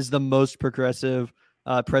is the most progressive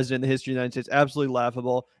president in the history of the United States. Absolutely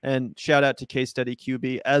laughable. And shout out to Case Study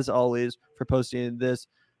QB, as always, for posting this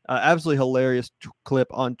absolutely hilarious clip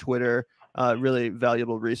on Twitter. Really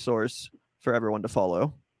valuable resource for everyone to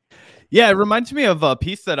follow. Yeah, it reminds me of a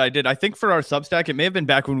piece that I did, I think for our Substack. It may have been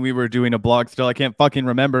back when we were doing a blog still. I can't fucking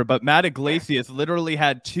remember. But Matt Iglesias literally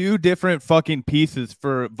had two different fucking pieces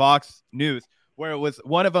for Vox News, where it was,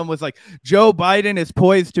 one of them was like, Joe Biden is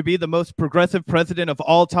poised to be the most progressive president of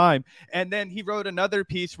all time. And then he wrote another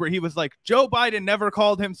piece where he was like, Joe Biden never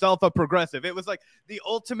called himself a progressive. It was like the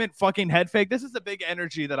ultimate fucking head fake. This is the big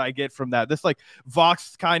energy that I get from that. This like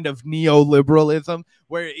Vox kind of neoliberalism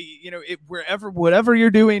where, you know, whatever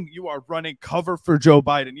you're doing, you are running cover for Joe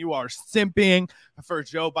Biden. You are simping for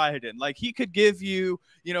Joe Biden. Like he could give you,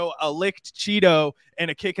 you know, a licked Cheeto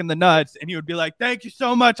and a kick in the nuts, and you would be like, thank you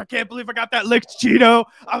so much. I can't believe I got that licked Cheeto.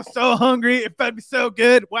 I was so hungry. It fed me so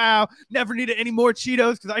good. Wow. Never needed any more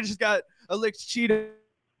Cheetos because I just got a licked Cheeto.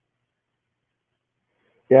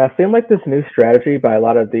 Yeah, it seemed like this new strategy by a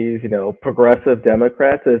lot of these, you know, progressive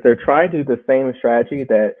Democrats is they're trying to do the same strategy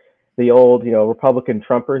that the old, you know, Republican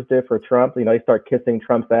Trumpers did for Trump. You know, they start kissing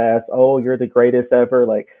Trump's ass. Oh, you're the greatest ever.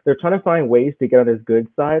 Like they're trying to find ways to get on his good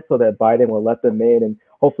side so that Biden will let them in and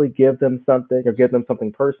hopefully give them something or give them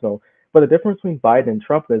something personal. But the difference between Biden and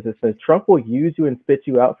Trump is that Trump will use you and spit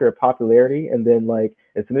you out for your popularity, and then like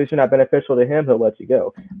as soon as you're not beneficial to him, he'll let you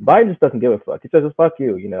go. Biden just doesn't give a fuck. He says, "Fuck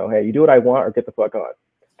you," you know. Hey, you do what I want or get the fuck on.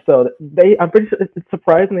 So I'm pretty sure it's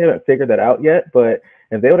surprising they haven't figured that out yet. But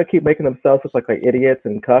if they want to keep making themselves look like idiots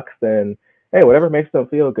and cucks, then hey, whatever makes them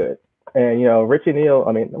feel good. And you know, Ritchie Neal.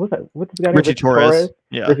 I mean, what's the guy? Ritchie Torres.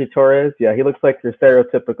 Yeah. Ritchie Torres. Yeah, he looks like your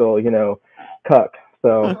stereotypical, you know, cuck.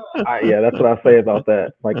 So yeah, that's what I'll say about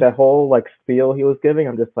that. Like that whole like spiel he was giving,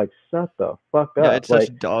 I'm just like, shut the fuck up. Yeah, it's like,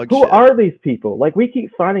 such dog who shit. are these people? Like we keep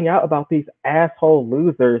finding out about these asshole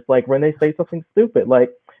losers, like when they say something stupid. Like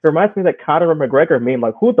it reminds me of that Conor McGregor meme.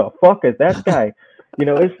 Like who the fuck is that guy? You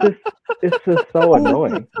know, it's just so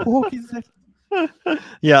annoying.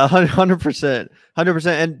 Yeah, 100%, 100%.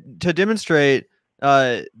 And to demonstrate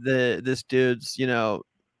this dude's, you know,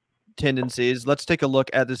 tendencies, let's take a look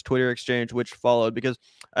at this Twitter exchange which followed, because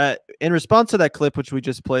in response to that clip which we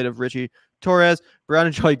just played of Ritchie Torres,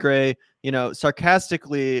 Brown Joy Gray, you know,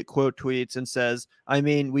 sarcastically quote tweets and says, I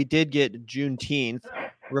mean, we did get Juneteenth,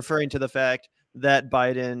 referring to the fact that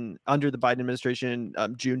Biden, under the Biden administration,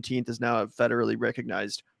 Juneteenth is now a federally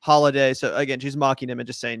recognized holiday. So again, she's mocking him and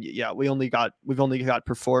just saying, yeah, we've only got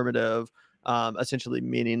performative, essentially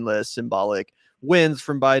meaningless, symbolic wins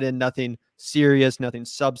from Biden, nothing serious, nothing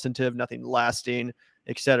substantive, nothing lasting,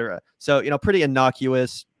 etc. So, you know, pretty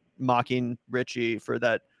innocuous, mocking Ritchie for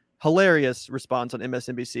that hilarious response on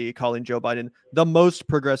MSNBC, calling Joe Biden the most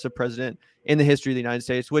progressive president in the history of the United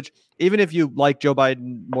States, which even if you like Joe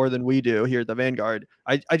Biden more than we do here at the Vanguard,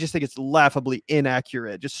 I just think it's laughably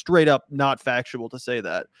inaccurate, just straight up not factual to say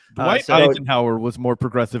that. Dwight Eisenhower was more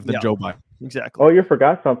progressive than Joe Biden. Exactly. Oh, you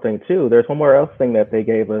forgot something too. There's one more else thing that they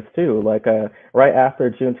gave us too. Like right after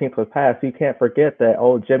Juneteenth was passed, you can't forget that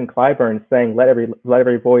old Jim Clyburn sang "Let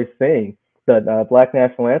Every Voice Sing," the Black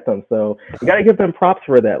National Anthem. So you got to give them props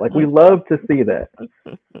for that. Like we love to see that.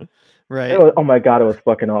 Right. Oh my God, it was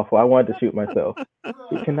fucking awful. I wanted to shoot myself.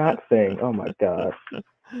 You cannot sing. Oh my God.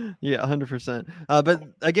 Yeah, 100%. But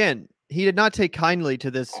again, he did not take kindly to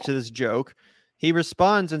this joke. He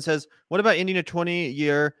responds and says, what about ending a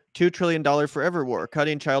 20-year, $2 trillion forever war,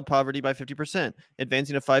 cutting child poverty by 50%,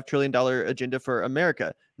 advancing a $5 trillion agenda for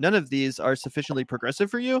America? None of these are sufficiently progressive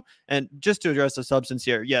for you. And just to address the substance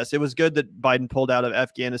here, yes, it was good that Biden pulled out of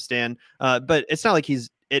Afghanistan, but it's not like he's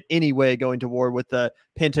in any way going to war with the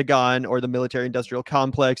Pentagon or the military industrial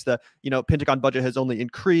complex. The Pentagon budget has only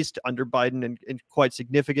increased under Biden and quite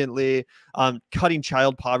significantly. Cutting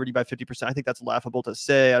child poverty by 50%. I think that's laughable to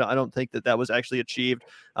say. I don't think that was actually achieved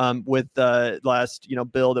with the last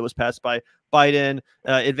bill that was passed by Biden.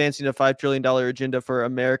 Advancing a $5 trillion agenda for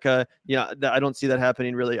America. I don't see that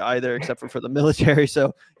happening really either, except for the military.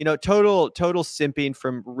 So, total simping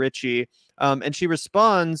from Ritchie. And she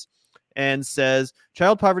responds and says,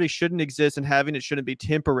 child poverty shouldn't exist and having it shouldn't be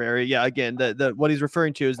temporary. Yeah, again, the what he's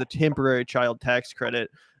referring to is the temporary child tax credit.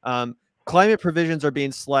 Climate provisions are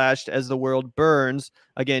being slashed as the world burns,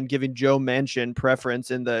 again, giving Joe Manchin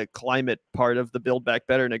preference in the climate part of the Build Back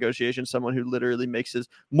Better negotiation, someone who literally makes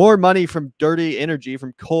more money from dirty energy,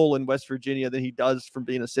 from coal in West Virginia than he does from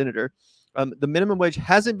being a senator. The minimum wage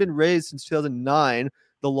hasn't been raised since 2009,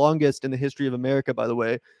 the longest in the history of America, by the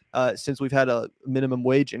way, since we've had a minimum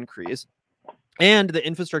wage increase. And the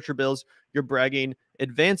infrastructure bills you're bragging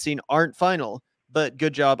advancing aren't final. But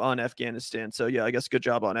good job on Afghanistan. So, yeah, I guess good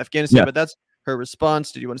job on Afghanistan. Yeah. But that's her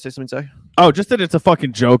response. Did you want to say something, Zach? Oh, just that it's a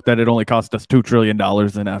fucking joke that it only cost us $2 trillion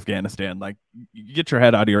in Afghanistan. Like, you get your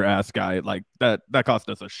head out of your ass, guy. Like, that cost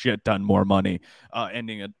us a shit ton more money,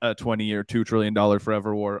 ending a 20-year, $2 trillion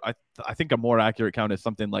forever war. I think a more accurate count is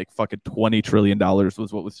something like fucking $20 trillion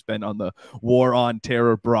was what was spent on the war on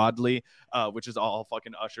terror broadly, which is all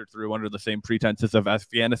fucking ushered through under the same pretenses of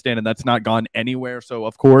Afghanistan, and that's not gone anywhere. So,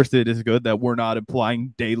 of course, it is good that we're not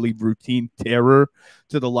applying daily routine terror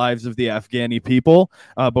to the lives of the Afghani people,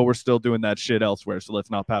 but we're still doing that shit elsewhere. So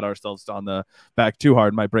let's not pat ourselves on the back too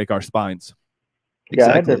hard. Might break our spines. Yeah,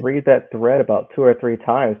 exactly. I had to read that thread about 2 or 3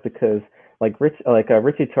 times because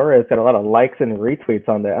Ritchie Torres got a lot of likes and retweets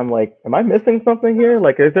on that. I'm like, am I missing something here?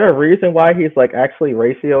 Like, is there a reason why he's like actually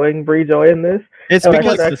ratioing Bree Joy in this? It's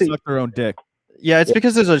because they suck their own dick. Yeah, it's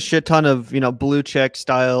because there's a shit ton of, blue check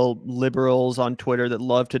style liberals on Twitter that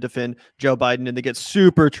love to defend Joe Biden, and they get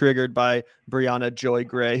super triggered by Brianna Joy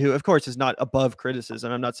Gray, who of course is not above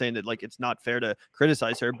criticism. I'm not saying that it's not fair to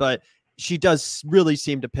criticize her, but she does really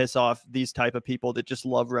seem to piss off these type of people that just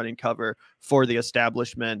love running cover for the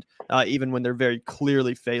establishment, even when they're very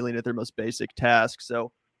clearly failing at their most basic tasks.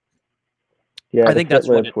 So yeah, I think that's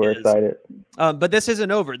what it is. Excited. But this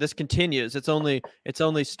isn't over. This continues. It's only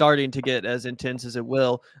starting to get as intense as it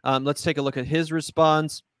will. Let's take a look at his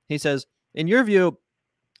response. He says, in your view,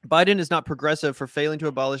 Biden is not progressive for failing to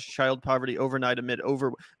abolish child poverty overnight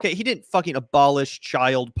Okay, he didn't fucking abolish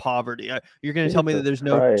child poverty. You're going to tell me that there's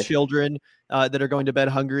no children that are going to bed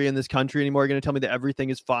hungry in this country anymore? You're going to tell me that everything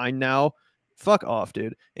is fine now? Fuck off,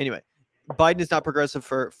 dude. Anyway, Biden is not progressive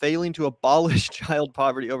for failing to abolish child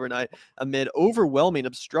poverty overnight amid overwhelming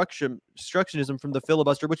obstructionism from the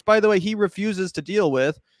filibuster, which, by the way, he refuses to deal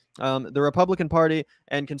with. The Republican Party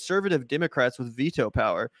and conservative Democrats with veto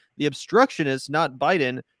power. The obstructionists, not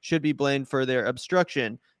Biden, should be blamed for their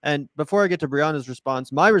obstruction. And before I get to Brianna's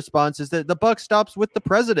response, my response is that the buck stops with the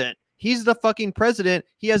president. He's the fucking president.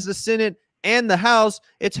 He has the Senate and the House.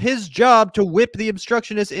 It's his job to whip the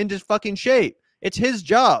obstructionists into fucking shape. It's his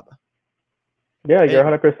job. Yeah, you're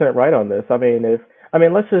 100% right on this. I mean,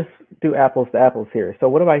 let's just do apples to apples here. So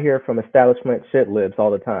what do I hear from establishment shit libs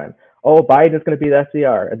all the time? Oh, Biden's going to be the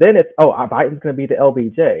FDR. And then it's, Biden's going to be the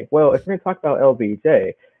LBJ. Well, if we're going to talk about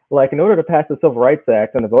LBJ, in order to pass the Civil Rights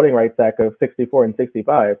Act and the Voting Rights Act of 64 and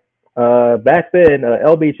 65, back then,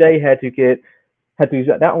 LBJ had to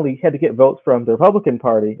not only had to get votes from the Republican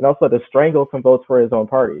Party, and also had to strangle some votes for his own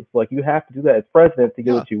party. So, you have to do that as president to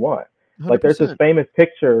get what you want. 100%. There's this famous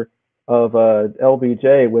picture of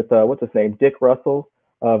LBJ with, what's his name, Dick Russell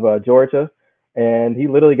of Georgia. And he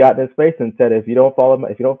literally got in his face and said, if you don't follow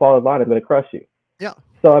the line, I'm going to crush you. Yeah.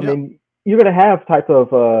 So, I mean, you're going to have type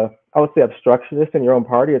of, I would say, obstructionists in your own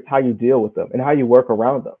party. It's how you deal with them and how you work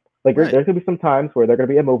around them. There's going to be some times where they're going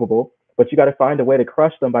to be immovable, but you got to find a way to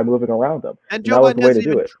crush them by moving around them. And Joe Biden hasn't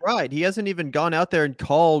even tried. He hasn't even gone out there and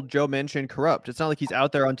called Joe Manchin corrupt. It's not like he's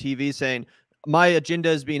out there on TV saying, my agenda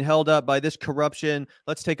is being held up by this corruption.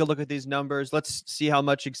 Let's take a look at these numbers. Let's see how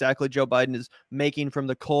much exactly Joe Biden is making from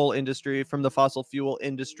the coal industry, from the fossil fuel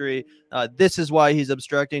industry. This is why he's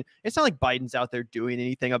obstructing. It's not like Biden's out there doing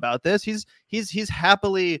anything about this. He's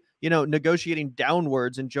happily, negotiating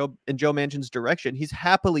downwards in Joe Manchin's direction. He's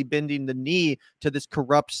happily bending the knee to this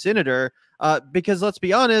corrupt senator because let's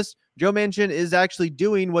be honest, Joe Manchin is actually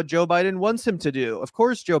doing what Joe Biden wants him to do. Of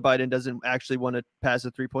course, Joe Biden doesn't actually want to pass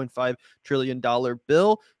a $3.5 trillion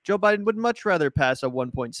bill. Joe Biden would much rather pass a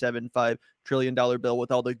 $1.75 trillion bill with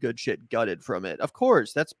all the good shit gutted from it. Of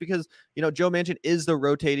course, that's because, Joe Manchin is the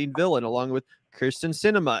rotating villain along with Kirsten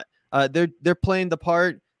Sinema. They're playing the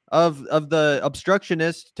part of the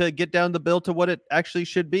obstructionists to get down the bill to what it actually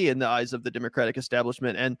should be in the eyes of the Democratic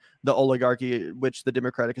establishment and the oligarchy, which the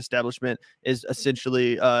Democratic establishment is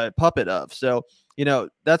essentially a puppet of. So,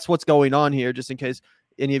 that's what's going on here, just in case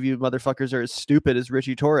any of you motherfuckers are as stupid as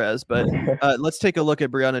Ritchie Torres. But let's take a look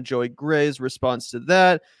at Brianna Joy Gray's response to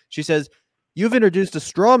that. She says, "You've introduced a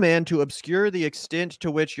straw man to obscure the extent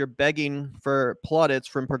to which you're begging for plaudits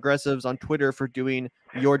from progressives on Twitter for doing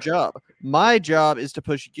your job. My job is to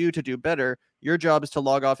push you to do better. Your job is to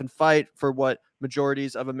log off and fight for what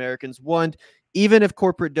majorities of Americans want, even if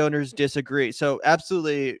corporate donors disagree." So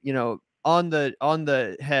absolutely, on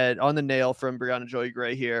the head, on the nail from Brianna Joy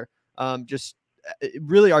Gray here. Just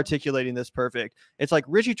really articulating this perfect. It's like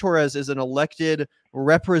Ritchie Torres is an elected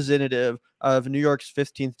representative of New York's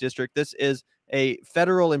 15th district. This is a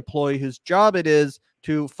federal employee whose job it is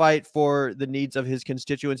to fight for the needs of his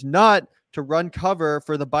constituents, not to run cover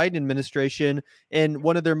for the Biden administration. And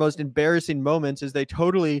one of their most embarrassing moments is they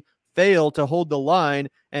totally fail to hold the line.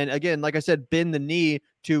 And again, like I said, bend the knee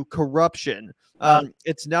to corruption.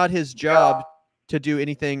 It's not his job to do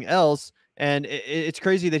anything else. And it's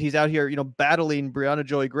crazy that he's out here, battling Brianna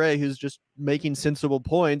Joy Gray, who's just making sensible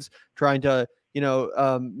points, trying to,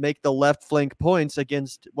 make the left flank points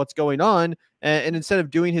against what's going on. And instead of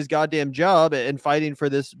doing his goddamn job and fighting for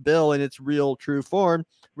this bill in its real true form,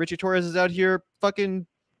 Ritchie Torres is out here fucking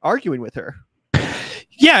arguing with her.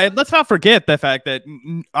 Yeah, and let's not forget the fact that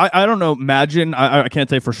I don't know, imagine, I can't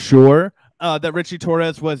say for sure, that Ritchie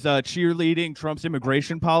Torres was cheerleading Trump's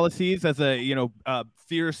immigration policies as a,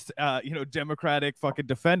 fierce, Democratic fucking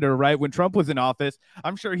defender, right? When Trump was in office,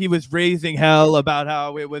 I'm sure he was raising hell about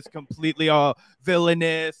how it was completely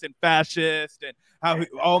villainous and fascist and how,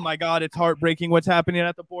 oh my God, it's heartbreaking what's happening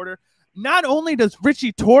at the border. Not only does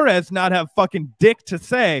Ritchie Torres not have fucking dick to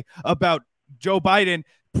say about Joe Biden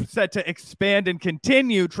set to expand and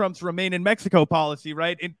continue Trump's Remain in Mexico policy,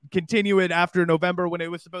 right? And continue it after November when it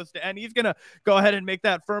was supposed to end. He's going to go ahead and make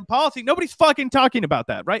that firm policy. Nobody's fucking talking about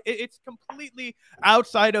that, right? It's completely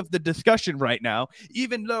outside of the discussion right now,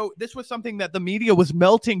 even though this was something that the media was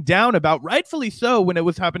melting down about, rightfully so, when it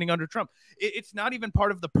was happening under Trump. It's not even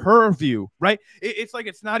part of the purview, right? It's like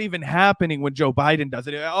it's not even happening when Joe Biden does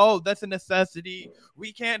it. Oh, that's a necessity.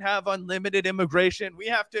 We can't have unlimited immigration. We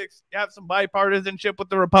have to have some bipartisanship with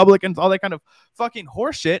the Republicans, all that kind of fucking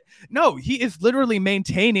horseshit. No, he is literally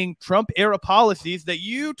maintaining Trump-era policies that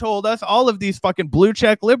you told us all of these fucking blue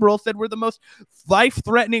check liberals said were the most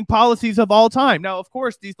life-threatening policies of all time. Now, of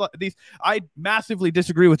course, these I massively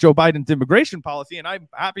disagree with Joe Biden's immigration policy, and I'm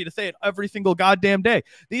happy to say it every single goddamn day.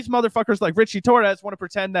 These motherfuckers like Ritchie Torres want to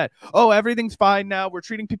pretend that, oh, everything's fine now. We're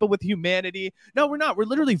treating people with humanity. No, we're not. We're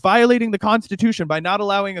literally violating the Constitution by not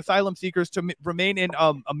allowing asylum seekers to remain in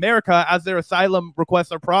America as their asylum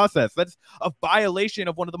requests are processed. That's a violation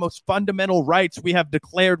of one of the most fundamental rights we have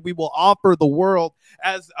declared we will offer the world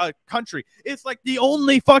as a country. It's like the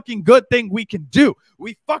only fucking good thing we can do.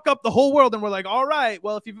 We fuck up the whole world and we're like, all right,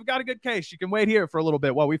 well, if you've got a good case, you can wait here for a little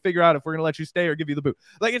bit while we figure out if we're going to let you stay or give you the boot.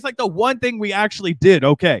 Like, it's like the one thing we actually did.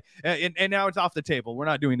 Okay. And now it's off the table. We're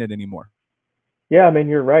not doing it anymore. Yeah, I mean,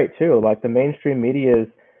 you're right too. Like the mainstream media's,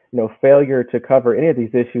 failure to cover any of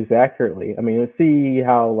these issues accurately. I mean,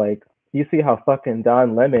 you see how fucking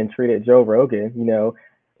Don Lemon treated Joe Rogan,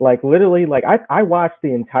 like literally, like I watched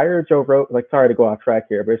the entire Joe Rogan, like, sorry to go off track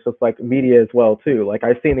here, but it's just like media as well too. Like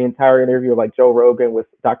I've seen the entire interview of like Joe Rogan with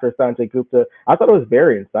Dr. Sanjay Gupta. I thought it was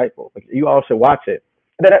very insightful. Like you all should watch it.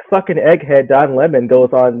 And then that fucking egghead Don Lemon goes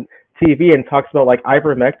on TV and talks about like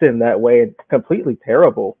ivermectin that way and completely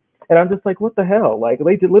terrible. And I'm just like, what the hell? Like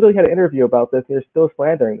they literally had an interview about this and they're still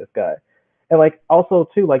slandering this guy. And like also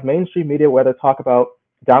too, like mainstream media, whether talk about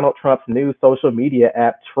Donald Trump's new social media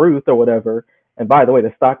app, Truth or whatever. And by the way,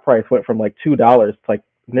 the stock price went from like $2 to like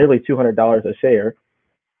nearly $200 a share.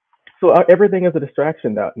 So everything is a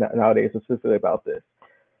distraction nowadays, specifically about this.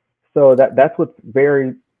 So that's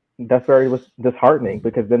very disheartening,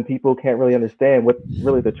 because then people can't really understand what's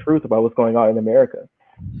really the truth about what's going on in America.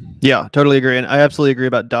 Yeah, totally agree. And I absolutely agree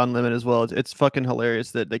about Don Lemon as well. It's fucking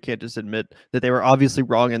hilarious that they can't just admit that they were obviously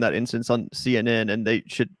wrong in that instance on CNN, and they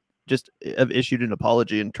should just have issued an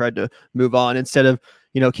apology and tried to move on instead of,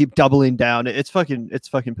 keep doubling down. It's fucking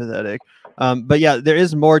pathetic. But yeah, there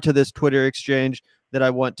is more to this Twitter exchange that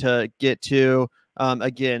I want to get to.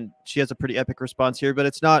 Again, she has a pretty epic response here, but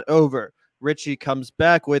it's not over. Ritchie comes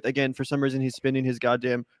back with, again, for some reason, he's spending his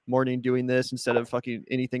goddamn morning doing this instead of fucking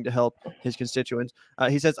anything to help his constituents.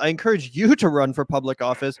 He says, I encourage you to run for public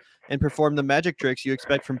office and perform the magic tricks you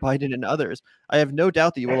expect from Biden and others. I have no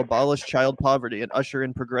doubt that you will abolish child poverty and usher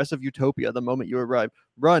in progressive utopia the moment you arrive.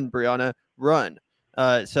 Run, Brianna, run.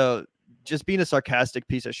 So just being a sarcastic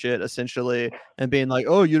piece of shit, essentially, and being like,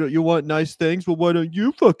 oh, you want nice things? Well, why don't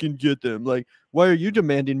you fucking get them? Like, why are you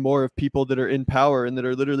demanding more of people that are in power and that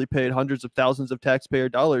are literally paid hundreds of thousands of taxpayer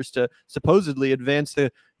dollars to supposedly advance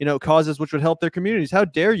the, causes which would help their communities? How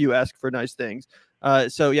dare you ask for nice things?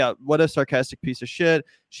 So yeah, what a sarcastic piece of shit.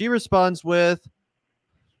 She responds with,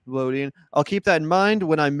 loading, I'll keep that in mind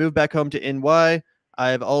when I move back home to NY.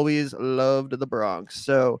 I've always loved the Bronx.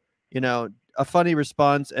 So, a funny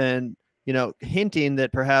response, and hinting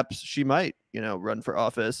that perhaps she might, run for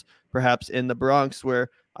office, perhaps in the Bronx, where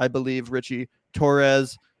I believe Ritchie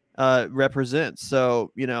Torres represents.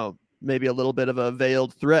 So, maybe a little bit of a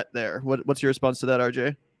veiled threat there. What's your response to that,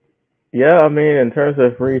 RJ? Yeah, I mean, in terms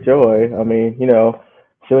of Joy, I mean,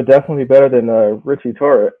 she would definitely be better than Ritchie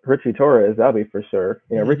Torres. That'll be for sure.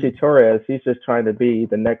 Ritchie Torres, he's just trying to be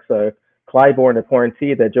the next Clyburn or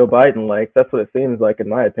Quarantine that Joe Biden likes. That's what it seems like, in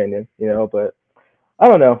my opinion. But I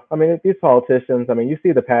don't know. I mean, these politicians, I mean, you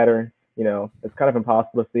see the pattern. It's kind of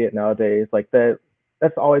impossible to see it nowadays. Like that.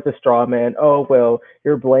 That's always a straw man. Oh, well,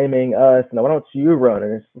 you're blaming us. Now, why don't you run?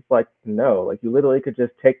 And it's just like, no. Like, you literally could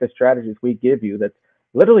just take the strategies we give you that's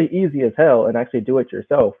literally easy as hell and actually do it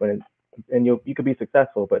yourself. And you could be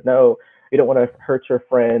successful. But no, you don't want to hurt your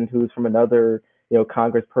friend who's from another,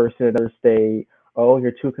 congressperson, another state. Oh,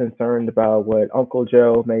 you're too concerned about what Uncle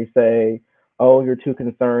Joe may say. Oh, you're too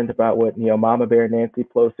concerned about what, Mama Bear Nancy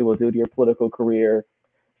Pelosi will do to your political career.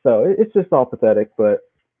 So it's just all pathetic. But,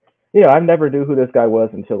 I never knew who this guy was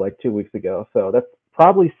until like 2 weeks ago. So that's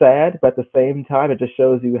probably sad. But at the same time, it just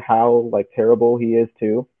shows you how like terrible he is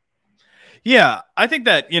too. Yeah, I think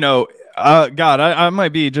that, God, I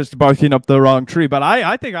might be just barking up the wrong tree, but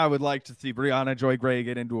I think I would like to see Brianna Joy Gray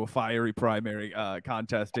get into a fiery primary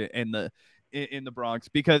contest in the Bronx,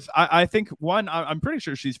 because I think, one, I'm pretty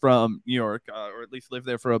sure she's from New York, or at least lived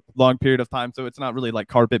there for a long period of time, so it's not really like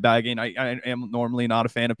carpet bagging. I am normally not a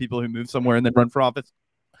fan of people who move somewhere and then run for office.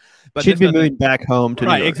 But she'd be moving back home to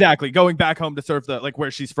New York. Exactly, going back home to serve where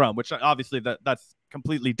she's from, which obviously that's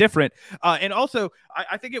completely different. And also,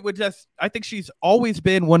 I think I think she's always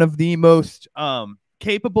been one of the most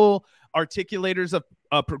capable articulators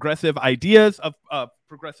of progressive ideas, of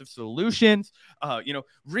progressive solutions,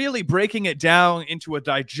 really breaking it down into a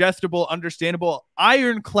digestible, understandable,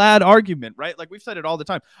 ironclad argument, right? Like we've said it all the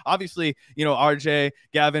time. Obviously, RJ,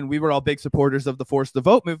 Gavin, we were all big supporters of the Force the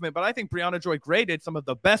Vote movement, but I think Brianna Joy Gray did some of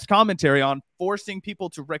the best commentary on forcing people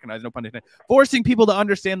to recognize, no pun intended, forcing people to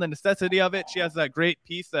understand the necessity of it. She has that great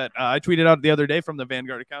piece that I tweeted out the other day from the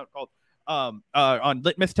Vanguard account called on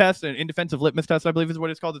litmus test, and in defense of litmus test, I believe is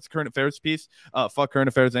what it's called. It's a current affairs piece. Fuck current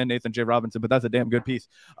affairs and Nathan J. Robinson, but that's a damn good piece.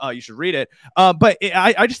 You should read it. But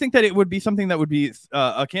I just think that it would be something that would be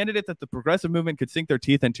a candidate that the progressive movement could sink their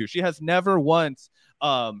teeth into. She has never once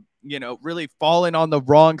really fallen on the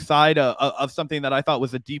wrong side of something that I thought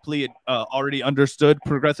was a deeply already understood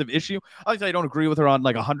progressive issue. Obviously, I don't agree with her on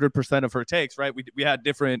like 100% of her takes, right? We had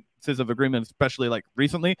differences of agreement, especially like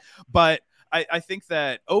recently, but I think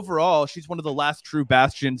that overall, she's one of the last true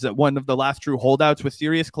bastions, one of the last true holdouts with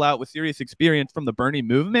serious clout, with serious experience from the Bernie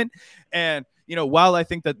movement. And, while I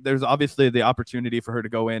think that there's obviously the opportunity for her to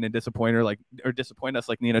go in and disappoint us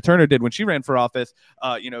like Nina Turner did when she ran for office,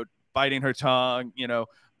 biting her tongue,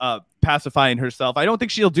 pacifying herself. I don't think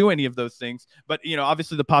she'll do any of those things, but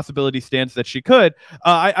obviously the possibility stands that she could.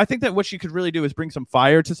 I think that what she could really do is bring some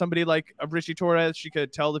fire to somebody like Ritchie Torres. She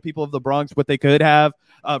could tell the people of the Bronx what they could have,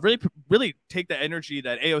 really take the energy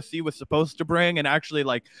that AOC was supposed to bring and actually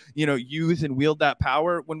use and wield that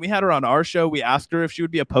power. When we had her on our show, we asked her if she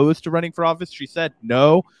would be opposed to running for office. She said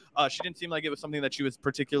no. She didn't seem like it was something that she was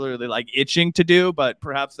particularly itching to do, but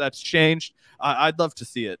perhaps that's changed. I'd love to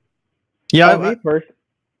see it. Yeah,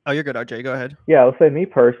 oh, you're good, RJ. Go ahead. Yeah, I'll say me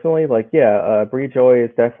personally, Bree Joy is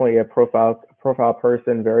definitely a profile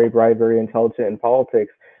person, very bright, very intelligent in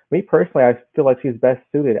politics. Me personally, I feel like she's best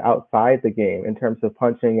suited outside the game in terms of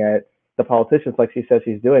punching at the politicians, like she says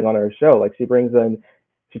she's doing on her show. Like she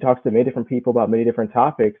talks to many different people about many different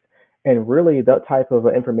topics, and really that type of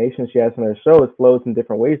information she has on her show flows in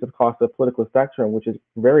different ways across the political spectrum, which is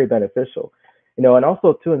very beneficial. And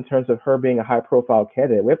also too, in terms of her being a high-profile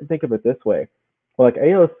candidate, we have to think of it this way. Well, like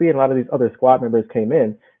AOC and a lot of these other squad members came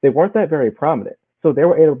in, they weren't that very prominent. So they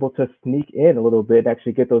were able to sneak in a little bit and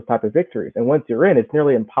actually get those type of victories. And once you're in, it's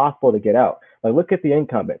nearly impossible to get out. Like, look at the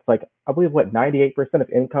incumbents. Like, I believe, 98% of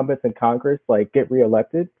incumbents in Congress, get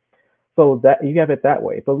reelected. So that you have it that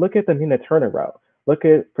way. But look at the Nina Turner route. Look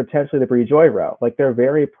at potentially the Bree Joy route. They're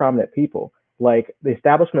very prominent people. The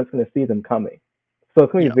establishment's going to see them coming. So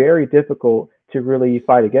it's going to be very difficult to really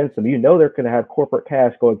fight against them. They're going to have corporate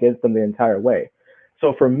cash go against them the entire way.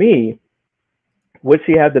 So for me, Would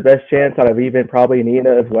she have the best chance out of even probably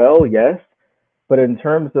Nina as well? Yes. But in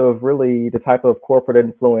terms of really the type of corporate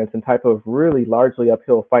influence and type of really largely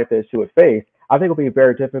uphill fight that she would face, I think it would be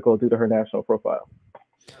very difficult due to her national profile.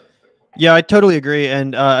 Yeah, I totally agree.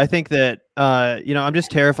 And I think that, I'm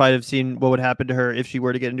just terrified of seeing what would happen to her if she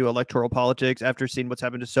were to get into electoral politics after seeing what's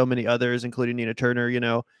happened to so many others, including Nina Turner.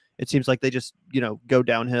 It seems like they just, go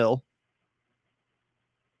downhill.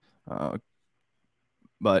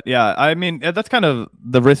 But yeah, I mean, that's kind of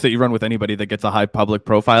the risk that you run with anybody that gets a high public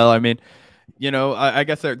profile. I mean, I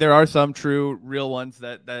guess there are some true, real ones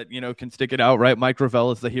that can stick it out, right? Mike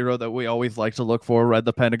Gravel is the hero that we always like to look for. Read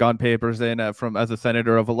the Pentagon Papers as a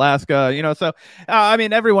senator of Alaska, So, I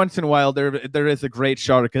mean, every once in a while there is a great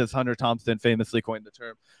shark, as Hunter Thompson famously coined the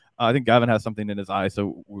term. I think Gavin has something in his eye,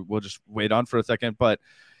 so we'll just wait on for a second. But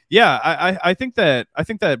yeah, I think that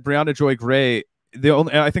Breonna Joy Gray.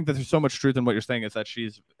 I think that there's so much truth in what you're saying is that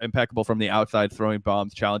she's impeccable from the outside, throwing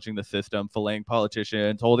bombs, challenging the system, filleting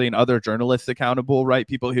politicians, holding other journalists accountable, right?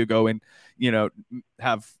 People who go and,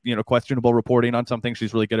 have, questionable reporting on something.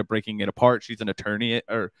 She's really good at breaking it apart. She's an attorney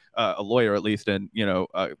or a lawyer, at least, and,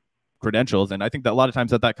 credentials. And I think that a lot of times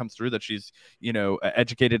that comes through, that she's,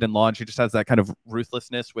 educated in law, and she just has that kind of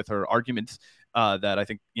ruthlessness with her arguments that I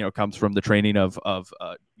think, comes from the training of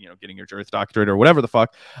getting your Juris Doctorate or whatever the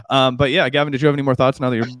fuck. But yeah, Gavin, did you have any more thoughts now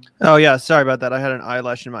that you're... Oh yeah, sorry about that. I had an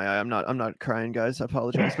eyelash in my eye. I'm not crying, guys. I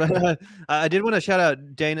apologize. But I did want to shout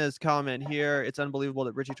out Dana's comment here. It's unbelievable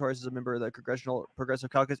that Ritchie Torres is a member of the Progressive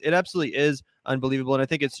Caucus. It absolutely is unbelievable. And I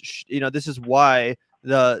think it's, this is why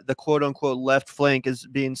the quote unquote left flank is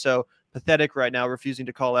being so pathetic right now, refusing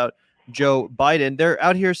to call out Joe Biden. They're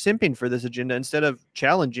out here simping for this agenda instead of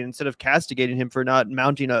challenging, instead of castigating him for not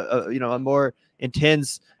mounting a more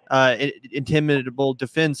intense, intimidable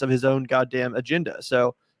defense of his own goddamn agenda.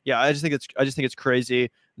 So yeah, I just think it's crazy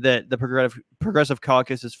that the progressive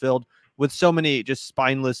caucus is filled with so many just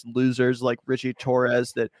spineless losers like Ritchie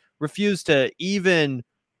Torres that refuse to even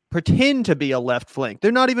pretend to be a left flank.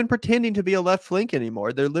 They're not even pretending to be a left flank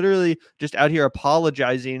anymore. They're literally just out here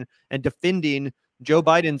apologizing and defending Joe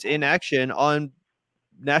Biden's inaction on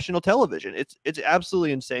national television. It's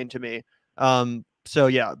absolutely insane to me. So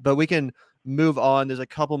yeah, but we can move on. There's a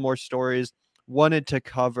couple more stories wanted to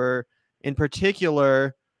cover. In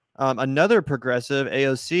particular, another progressive,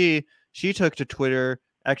 AOC, she took to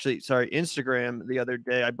Instagram the other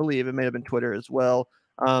day. I believe it may have been Twitter as well,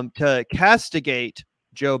 to castigate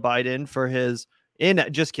Joe Biden for his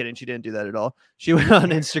just kidding. She didn't do that at all. She went on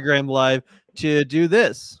Instagram Live to do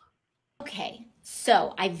this. Okay.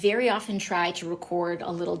 So I very often try to record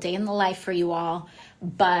a little day in the life for you all,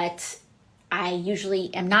 but I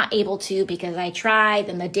usually am not able to because I try,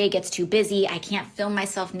 then the day gets too busy. I can't film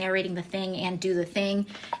myself narrating the thing and do the thing.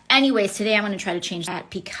 Anyways, today I'm going to try to change that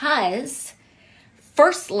because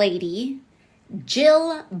First Lady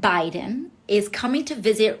Jill Biden is coming to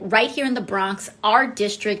visit right here in the Bronx, our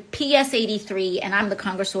district, PS 83, and I'm the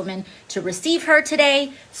congresswoman to receive her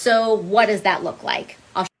today. So what does that look like?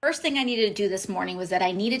 First thing I needed to do this morning was that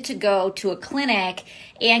I needed to go to a clinic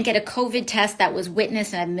and get a COVID test that was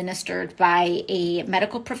witnessed and administered by a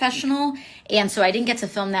medical professional. And so I didn't get to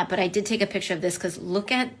film that, but I did take a picture of this because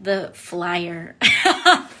look at the flyer,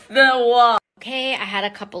 the wall. Okay, I had a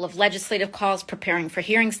couple of legislative calls preparing for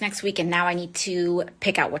hearings next week, and now I need to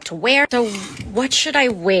pick out what to wear. So what should I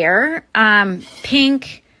wear?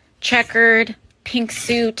 Pink, checkered, pink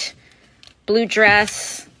suit, blue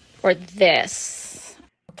dress, or this?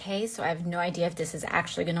 Okay, so I have no idea if this is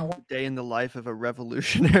actually going to work. Day in the life of a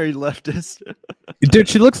revolutionary leftist. Dude,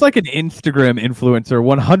 she looks like an Instagram influencer,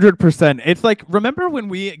 100%. It's like, remember when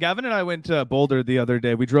Gavin and I went to Boulder the other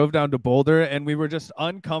day? We drove down to Boulder and we were just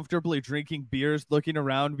uncomfortably drinking beers, looking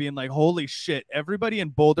around, being like, holy shit, everybody in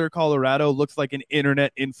Boulder, Colorado looks like an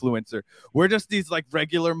internet influencer. We're just these like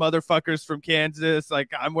regular motherfuckers from Kansas. Like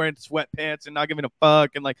I'm wearing sweatpants and not giving a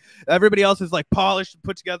fuck. And like everybody else is like polished and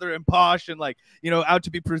put together and posh and like, out to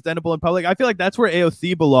be presentable in public. I feel like that's where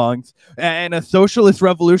AOC belongs, and a socialist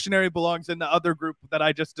revolutionary belongs in the other group that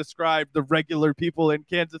I just described, the regular people in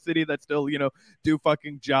Kansas City that still do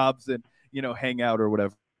fucking jobs and hang out or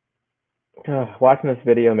whatever. Watching this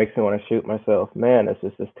video makes me want to shoot myself. Man, it's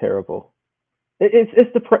just terrible.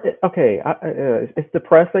 It's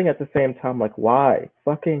depressing at the same time. Like, why?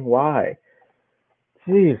 Fucking why?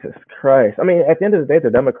 Jesus Christ. I mean, at the end of the day, they're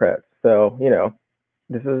Democrats, so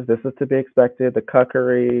This is to be expected. The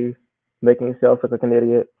cuckery, making yourself look like an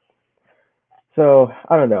idiot. So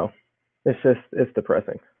I don't know. It's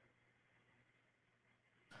depressing.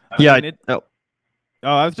 Yeah.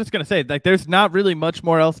 I was just gonna say, like, there's not really much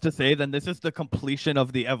more else to say than this is the completion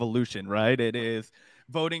of the evolution, right? It is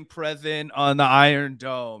voting present on the Iron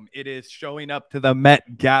Dome. It is showing up to the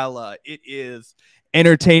Met Gala. It is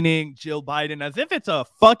entertaining Jill Biden as if it's a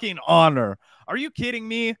fucking honor. Are you kidding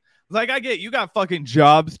me? Like, I get you got fucking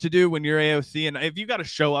jobs to do when you're AOC, and if you got to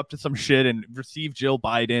show up to some shit and receive Jill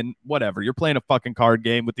Biden, whatever, you're playing a fucking card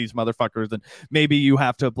game with these motherfuckers, and maybe you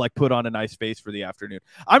have to like put on a nice face for the afternoon.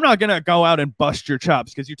 I'm not gonna go out and bust your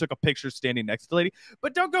chops because you took a picture standing next to the lady,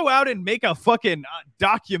 but don't go out and make a fucking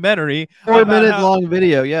documentary, 4-minute long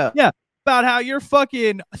video, yeah, about how you're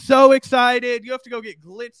fucking so excited. You have to go get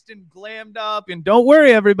blitzed and glammed up. And don't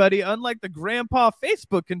worry, everybody. Unlike the grandpa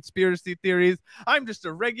Facebook conspiracy theories, I'm just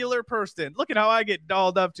a regular person. Look at how I get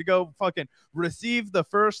dolled up to go fucking receive the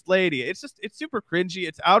first lady. It's super cringy.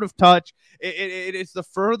 It's out of touch. It is the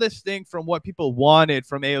furthest thing from what people wanted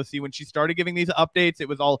from AOC. When she started giving these updates, it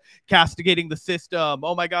was all castigating the system.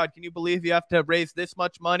 Oh my God, can you believe you have to raise this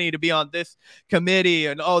much money to be on this committee?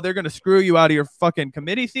 And oh, they're going to screw you out of your fucking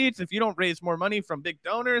committee seats if you don't raise more money from big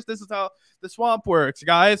donors. This is how the swamp works,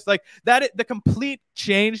 guys. Like that, the complete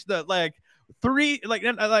change, the like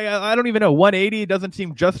I don't even know, 180 doesn't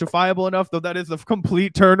seem justifiable enough, though that is a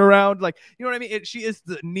complete turnaround. Like, you know what I mean? She is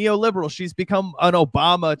the neoliberal. She's become an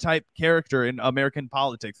Obama type character in American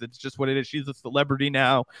politics. It's just what it is. She's a celebrity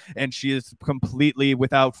now, and she is completely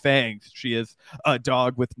without fangs. She is a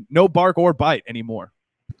dog with no bark or bite anymore.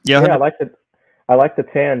 Yeah, I like the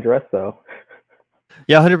tan dress though.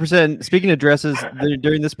 Yeah, 100%. Speaking of dresses,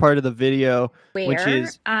 during this part of the video, when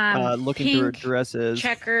she's looking through her dresses,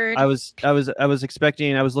 checkered. I was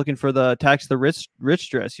looking for the tax the rich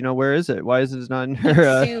dress. You know, where is it? Why is it not in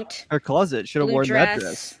her her closet? Should have worn that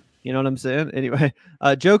dress. You know what I'm saying? Anyway,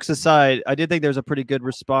 jokes aside, I did think there's a pretty good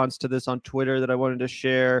response to this on Twitter that I wanted to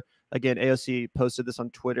share. Again, AOC posted this on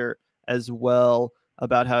Twitter as well,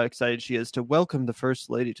 about how excited she is to welcome the First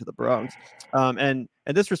Lady to the Bronx. And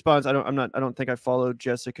this response, I don't think I followed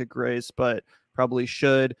Jessica Grace, but probably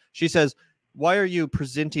should. She says, "Why are you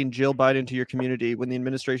presenting Jill Biden to your community when the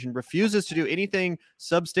administration refuses to do anything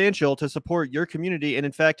substantial to support your community and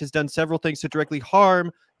in fact has done several things to directly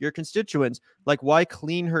harm your constituents? Like, why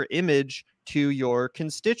clean her image to your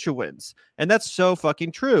constituents?" And that's so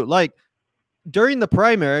fucking true. Like, during the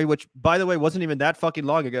primary, which by the way wasn't even that fucking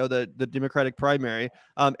long ago, the Democratic primary,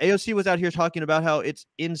 AOC was out here talking about how it's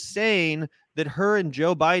insane that her and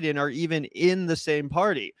Joe Biden are even in the same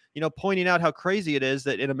party, you know, pointing out how crazy it is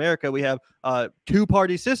that in America we have a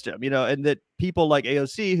two-party system, you know, and that people like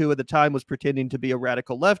AOC, who at the time was pretending to be a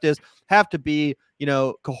radical leftist, have to be, you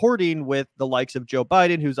know, cohorting with the likes of Joe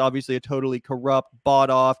Biden, who's obviously a totally corrupt, bought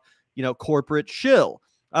off, you know, corporate shill.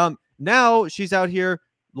 Now she's out here,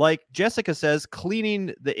 like Jessica says,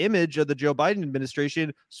 cleaning the image of the Joe Biden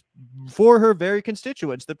administration for her very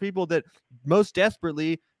constituents, the people that most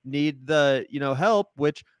desperately need the, you know, help,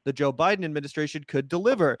 which the Joe Biden administration could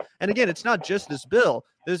deliver. And again, it's not just this bill.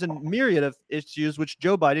 There's a myriad of issues which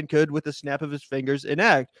Joe Biden could, with the snap of his fingers,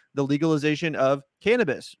 enact. The legalization of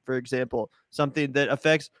cannabis, for example, something that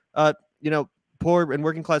affects, you know, poor and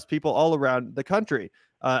working class people all around the country.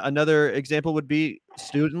 Another example would be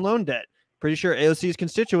student loan debt. Pretty sure AOC's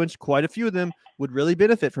constituents, quite a few of them, would really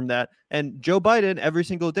benefit from that. And Joe Biden, every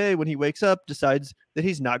single day when he wakes up, decides that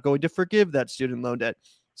he's not going to forgive that student loan debt.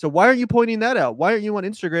 So why aren't you pointing that out? Why aren't you on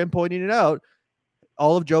Instagram pointing it out?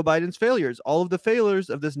 All of Joe Biden's failures, all of the failures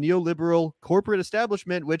of this neoliberal corporate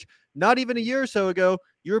establishment, which not even a year or so ago,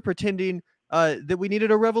 you were pretending that we needed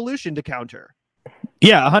a revolution to counter.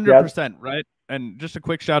 Yeah, 100%, right? And just a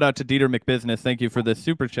quick shout out to Dieter McBusiness. Thank you for this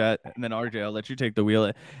super chat. And then RJ, I'll let you take the wheel.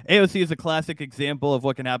 AOC is a classic example of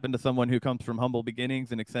what can happen to someone who comes from humble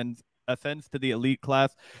beginnings and ascends to the elite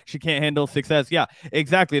class. She can't handle success. Yeah,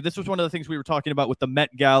 exactly. This was one of the things we were talking about with the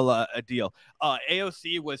Met Gala deal.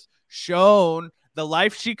 AOC was shown the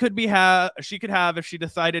life she could have if she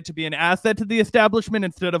decided to be an asset to the establishment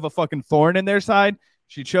instead of a fucking thorn in their side.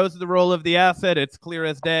 She chose the role of the asset. It's clear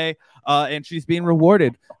as day, and she's being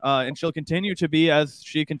rewarded, and she'll continue to be as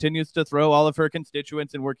she continues to throw all of her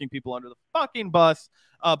constituents and working people under the fucking bus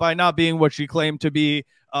by not being what she claimed to be.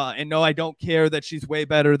 And no, I don't care that she's way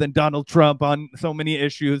better than Donald Trump on so many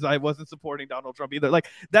issues. I wasn't supporting Donald Trump either. Like,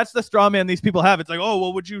 that's the straw man these people have. It's like, oh,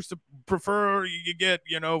 well, would you prefer you get,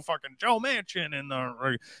 you know, fucking Joe Manchin and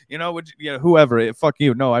or, you know, whoever? Fuck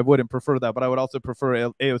you. No, I wouldn't prefer that, but I would also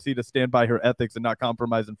prefer AOC to stand by her ethics and not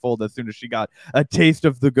compromise and fold as soon as she got a taste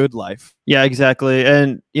of the good life. Yeah, exactly.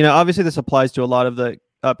 And, you know, obviously this applies to a lot of the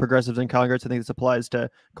progressives in Congress. I think this applies to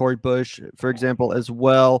Cory Bush, for example, as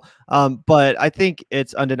well. But I think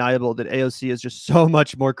it's undeniable that AOC is just so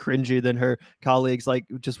much more cringy than her colleagues, like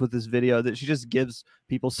just with this video, that she just gives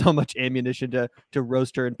people so much ammunition to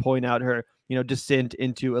roast her and point out her, descent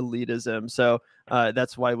into elitism. So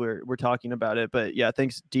that's why we're talking about it. But yeah,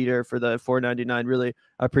 thanks Dieter for the $4.99. Really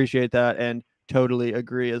appreciate that and totally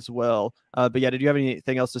agree as well. But yeah, did you have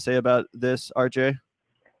anything else to say about this, RJ?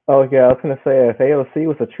 Oh yeah, I was gonna say if AOC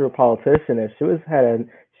was a true politician, if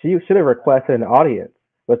she should have requested an audience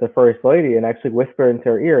with the first lady and actually whispered into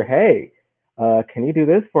her ear, "Hey, can you do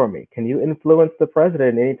this for me? Can you influence the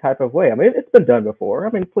president in any type of way?" I mean, it's been done before. I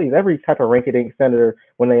mean, please, every type of rinky-dink senator,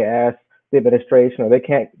 when they ask the administration or they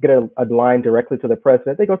can't get a line directly to the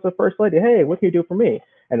president, they go to the first lady, "Hey, what can you do for me?"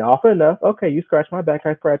 And often enough, "Okay, you scratch my back,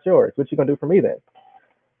 I scratch yours. What you gonna do for me then?"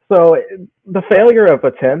 So the failure of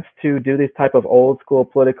attempts to do these type of old school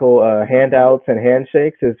political handouts and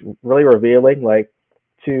handshakes is really revealing. Like,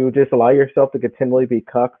 to just allow yourself to continually be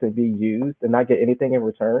cucked and be used and not get anything in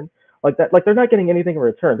return. Like that, like they're not getting anything in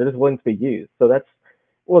return. They're just willing to be used. So the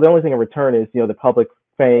only thing in return is, the public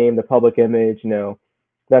fame, the public image,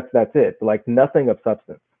 that's it. Like nothing of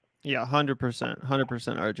substance. Yeah, 100%,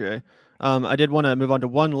 RJ. I did want to move on to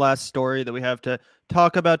one last story that we have to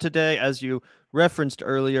talk about today. As you referenced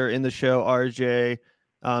earlier in the show, RJ,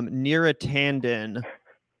 Neera Tanden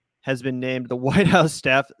has been named the White House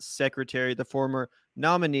staff secretary. The former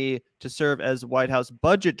nominee to serve as White House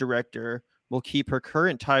budget director will keep her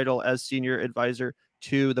current title as senior advisor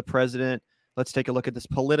to the president. Let's take a look at this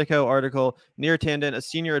Politico article. Neera Tanden, a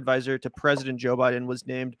senior advisor to President Joe Biden, was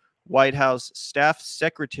named White House staff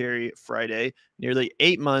secretary Friday, nearly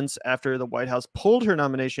 8 months after the White House pulled her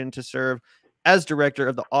nomination to serve as director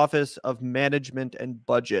of the Office of Management and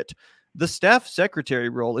Budget. The staff secretary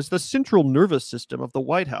role is the central nervous system of the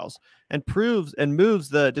White House and moves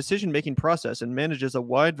the decision-making process and manages a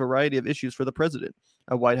wide variety of issues for the president,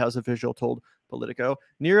 a White House official told Politico.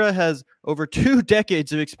 Neera has over 2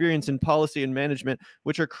 decades of experience in policy and management,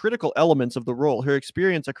 which are critical elements of the role. Her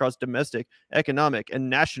experience across domestic, economic, and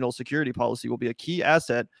national security policy will be a key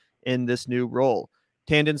asset in this new role.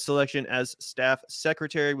 Tanden's selection as staff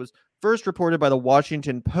secretary was first reported by the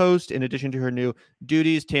Washington Post. In addition to her new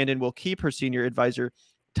duties, Tanden will keep her senior advisor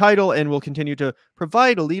title and will continue to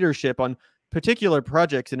provide leadership on particular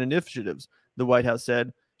projects and initiatives, the White House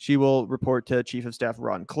said. She will report to Chief of Staff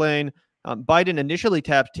Ron Klain. Biden initially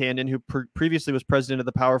tapped Tanden, who previously was president of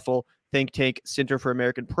the powerful think tank Center for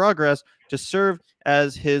American Progress, to serve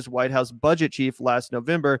as his White House budget chief last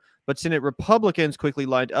November, but Senate Republicans quickly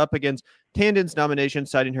lined up against Tanden's nomination,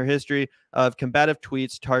 citing her history of combative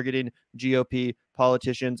tweets targeting GOP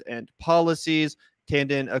politicians and policies.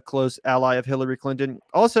 Tanden, a close ally of Hillary Clinton,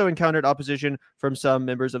 also encountered opposition from some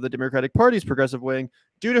members of the Democratic Party's progressive wing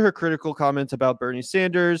due to her critical comments about Bernie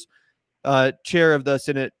Sanders, chair of the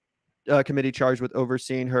Senate committee charged with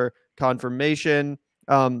overseeing her confirmation.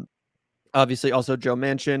 Obviously, also Joe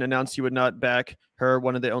Manchin announced he would not back her.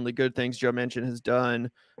 One of the only good things Joe Manchin has done,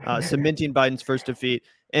 cementing Biden's first defeat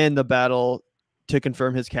in the battle to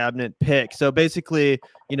confirm his cabinet pick. So basically,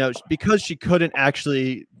 because she couldn't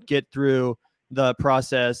actually get through the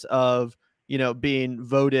process of, being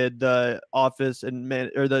voted the office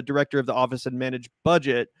or the director of the Office and Managed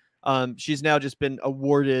Budget, she's now just been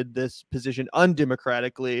awarded this position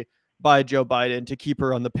undemocratically by Joe Biden to keep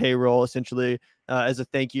her on the payroll, essentially as a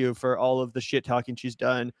thank you for all of the shit talking she's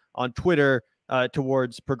done on Twitter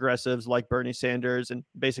towards progressives like Bernie Sanders and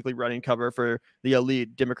basically running cover for the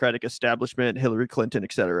elite Democratic establishment, Hillary Clinton,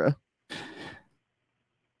 etc.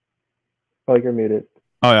 Oh, you're muted.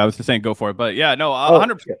 Oh, yeah, I was just saying go for it. But yeah, no,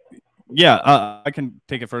 100%. Yeah, I can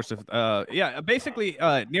take it first. Basically,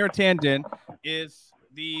 Neera Tanden is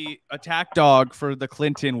the attack dog for the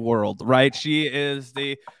Clinton world, right? She is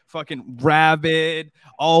the fucking rabid,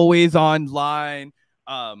 always online,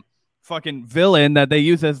 fucking villain that they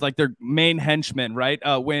use as like their main henchman, right?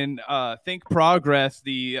 When Think Progress,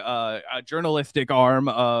 the journalistic arm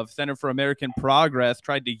of Center for American Progress,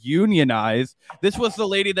 tried to unionize, this was the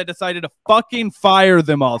lady that decided to fucking fire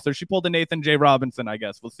them all. So she pulled a Nathan J. Robinson, I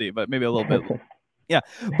guess. We'll see, but maybe a little bit. Yeah,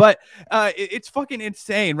 but it's fucking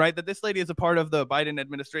insane, right? That this lady is a part of the Biden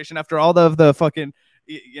administration after all of the fucking,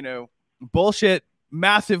 bullshit,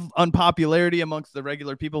 massive unpopularity amongst the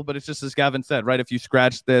regular people. But it's just as Gavin said, right? If you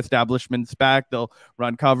scratch the establishment's back, they'll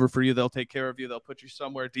run cover for you. They'll take care of you. They'll put you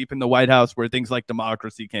somewhere deep in the White House where things like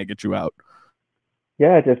democracy can't get you out.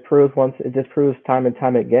 Yeah, it just proves time and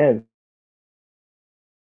time again,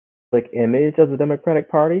 like, image of the Democratic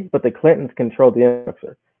Party, but the Clintons control the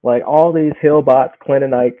infrastructure. Like all these Hill bots,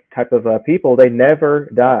 Clintonite type of people, they never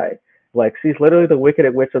die. Like, she's literally the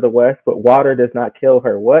wicked witch of the West, but water does not kill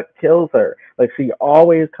her. What kills her? Like, she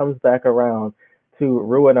always comes back around to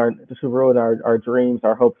ruin our dreams,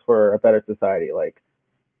 our hopes for a better society. Like,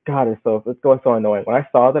 God, it's going so annoying. When I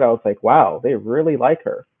saw that, I was like, wow, they really like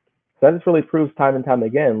her. So that just really proves time and time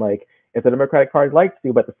again, like, if the Democratic Party likes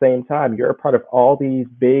you, but at the same time, you're a part of all these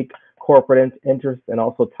big corporate interests and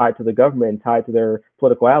also tied to the government and tied to their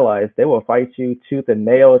political allies, they will fight you tooth and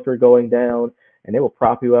nail if you're going down, and they will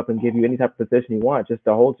prop you up and give you any type of position you want just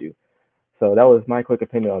to hold you. So that was my quick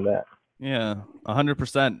opinion on that. Yeah,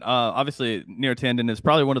 100%. Obviously, Neera Tanden is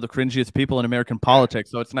probably one of the cringiest people in American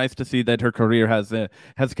politics, so it's nice to see that her career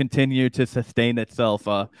has continued to sustain itself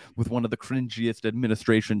with one of the cringiest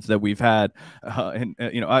administrations that we've had.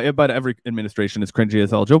 But every administration is cringy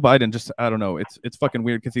as hell. Joe Biden, just, I don't know, it's fucking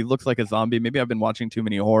weird because he looks like a zombie. Maybe I've been watching too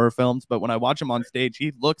many horror films, but when I watch him on stage,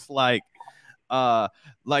 he looks like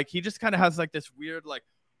he just kind of has like this weird like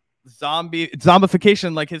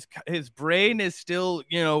zombification. Like his brain is still,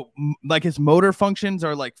 like his motor functions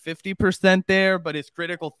are like 50% there, but his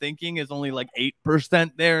critical thinking is only like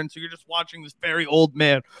 8% there. And so you're just watching this very old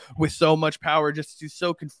man with so much power, just he's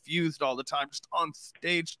so confused all the time, just on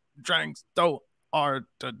stage trying so hard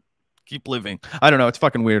to keep living. I don't know, it's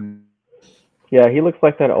fucking weird. Yeah, he looks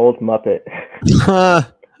like that old Muppet.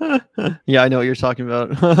 Yeah, I know what you're talking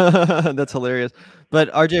about. That's hilarious. But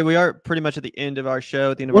RJ, we are pretty much at the end of our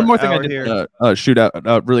show. At the end of One our more thing I hour did here. shoot out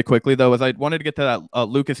really quickly though is I wanted to get to that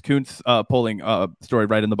Lucas Kuntz polling story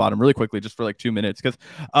right in the bottom really quickly, just for like 2 minutes, because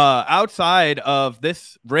outside of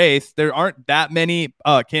this race, there aren't that many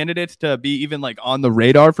candidates to be even like on the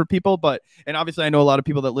radar for people. And obviously I know a lot of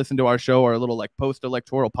people that listen to our show are a little like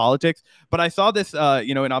post-electoral politics. But I saw this,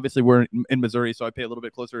 and obviously we're in Missouri, so I pay a little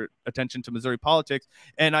bit closer attention to Missouri politics.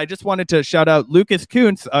 And I just wanted to shout out Lucas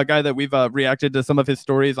Kuntz, a guy that we've reacted to some of his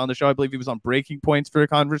stories on the show. I believe he was on Breaking Points for a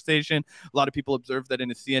conversation. A lot of people observed that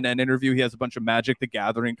in a CNN interview, he has a bunch of Magic the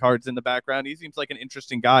Gathering cards in the background. He seems like an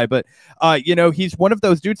interesting guy, but he's one of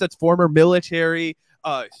those dudes that's former military,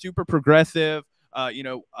 super progressive,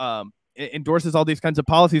 endorses all these kinds of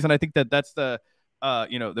policies. And I think that that's the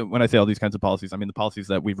when I say all these kinds of policies, I mean the policies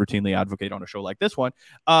that we routinely advocate on a show like this one.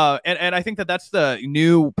 And I think that that's the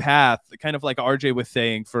new path, kind of like RJ was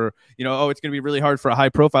saying, for, it's going to be really hard for a high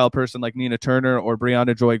profile person like Nina Turner or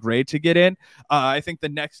Breonna Joy Gray to get in. I think the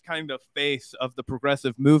next kind of face of the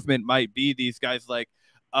progressive movement might be these guys like,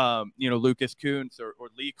 Lucas Kuntz or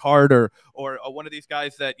Lee Carter or one of these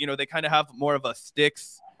guys that, they kind of have more of a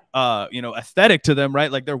sticks, aesthetic to them,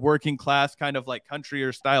 right? Like they're working class, kind of like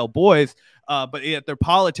countryer style boys, but yet their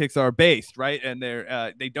politics are based, right? And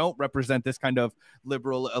they don't represent this kind of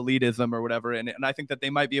liberal elitism or whatever. And I think that they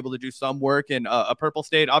might be able to do some work in a purple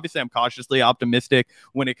state. Obviously, I'm cautiously optimistic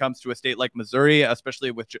when it comes to a state like Missouri,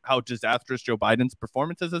 especially with how disastrous Joe Biden's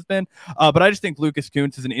performances has been. But I just think Lucas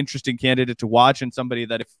Kuntz is an interesting candidate to watch, and somebody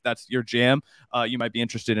that if that's your jam, you might be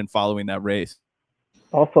interested in following that race.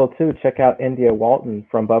 Also, too, check out India Walton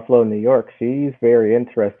from Buffalo, New York. She's very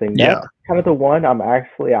interesting. That's kind of the one I'm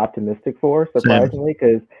actually optimistic for, surprisingly,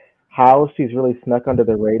 because how she's really snuck under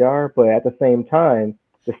the radar. But at the same time,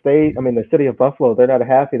 the city of Buffalo, they're not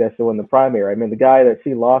happy that she won the primary. I mean, the guy that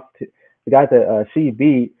she lost to, the guy that she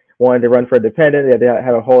beat wanted to run for independent. They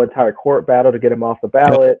had a whole entire court battle to get him off the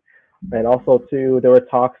ballot. And also, too, there were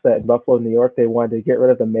talks that in Buffalo, New York, they wanted to get rid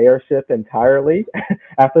of the mayorship entirely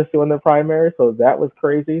after she won the primary. So that was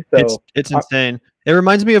crazy. So it's insane. It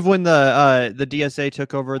reminds me of when the DSA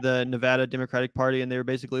took over the Nevada Democratic Party, and they were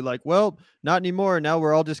basically like, well, not anymore. Now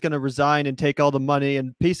we're all just going to resign and take all the money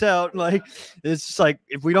and peace out. Like, it's just like,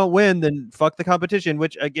 if we don't win, then fuck the competition,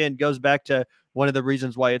 which again goes back to one of the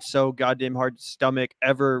reasons why it's so goddamn hard to stomach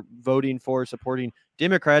ever voting for, supporting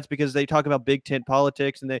Democrats, because they talk about big tent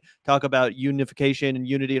politics and they talk about unification and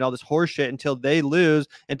unity and all this horse shit until they lose,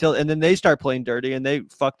 and then they start playing dirty and they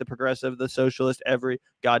fuck the progressive, the socialist every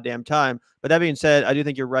goddamn time. But that being said, I do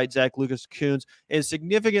think you're right, Zach. Lucas Kuntz is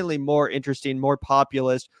significantly more interesting, more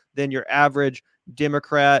populist than your average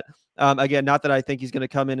Democrat. Again, not that I think he's going to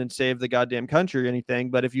come in and save the goddamn country or anything,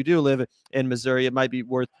 but if you do live in Missouri, it might be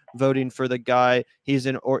worth voting for the guy. He's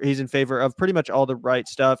in favor of pretty much all the right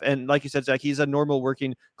stuff. And like you said, Zach, he's a normal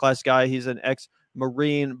working class guy. He's an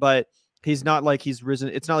ex-Marine, but he's not like he's risen.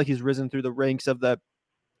 It's not like he's risen through the ranks of the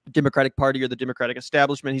Democratic Party or the Democratic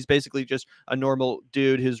establishment. He's basically just a normal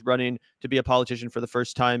dude who's running to be a politician for the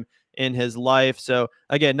first time in his life. So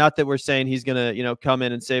again, not that we're saying he's gonna come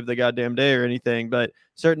in and save the goddamn day or anything, but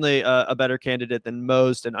certainly a better candidate than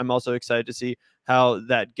most. And I'm also excited to see how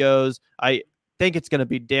that goes. I think it's going to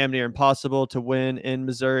be damn near impossible to win in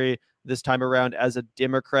Missouri this time around as a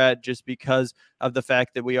Democrat, just because of the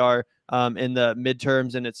fact that we are in the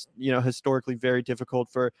midterms, and it's, you know, historically very difficult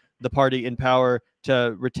for the party in power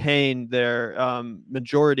to retain their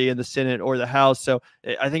majority in the Senate or the House. So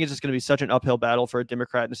I think it's just going to be such an uphill battle for a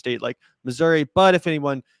Democrat in a state like Missouri. But if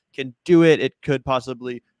anyone can do it, it could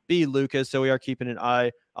possibly be Lucas. So we are keeping an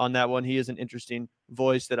eye on that one. He is an interesting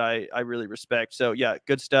voice that I really respect. So yeah,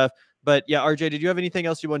 good stuff. But yeah, RJ, did you have anything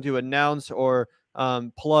else you want to announce or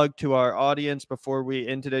plug to our audience before we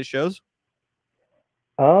end today's shows?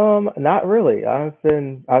 Not really. I've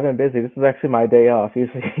been busy. This is actually my day off.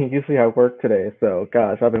 Usually I work today. So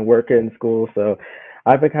gosh, I've been working school. So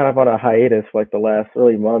I've been kind of on a hiatus for like the last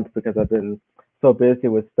really month because I've been so busy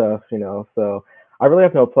with stuff, you know. So I really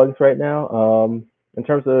have no plugs right now. In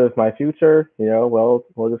terms of my future, you know, well,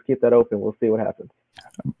 we'll just keep that open. We'll see what happens.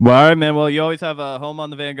 Well, all right, man. Well, you always have a home on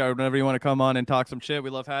the Vanguard whenever you want to come on and talk some shit. We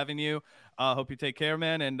love having you. Hope you take care,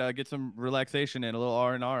 man, and get some relaxation and a little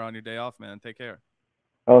R&R on your day off, man. Take care.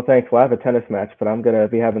 Oh, thanks. Well, I have a tennis match, but I'm gonna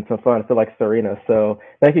be having some fun. I feel like Serena. So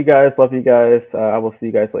thank you guys. Love you guys. I will see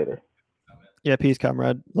you guys later. Yeah, peace,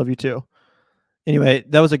 comrade. Love you too. Anyway,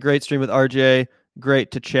 that was a great stream with RJ.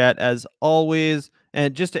 Great to chat as always.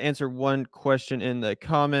 And just to answer one question in the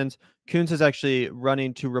comments, Coons is actually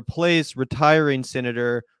running to replace retiring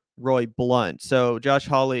Senator Roy Blunt. So Josh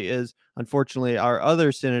Hawley is unfortunately our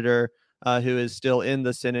other senator who is still in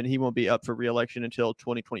the Senate. He won't be up for re-election until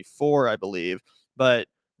 2024, I believe. But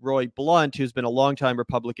Roy Blunt, who's been a longtime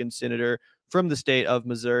Republican senator from the state of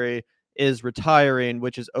Missouri, is retiring,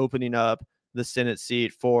 which is opening up the Senate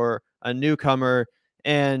seat for a newcomer.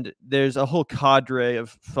 And there's a whole cadre of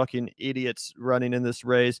fucking idiots running in this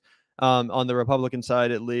race on the Republican side,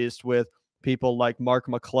 at least, with people like Mark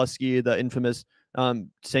McCluskey, the infamous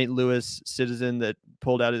St. Louis citizen that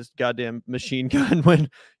pulled out his goddamn machine gun when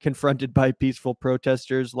confronted by peaceful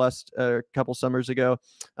protesters last couple summers ago,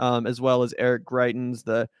 as well as Eric Greitens,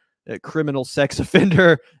 the criminal sex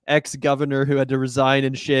offender ex-governor who had to resign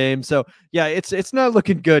in shame. So yeah, it's not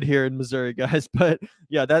looking good here in Missouri, guys. But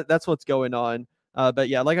yeah, that's what's going on. But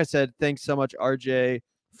yeah, like I said, thanks so much, RJ,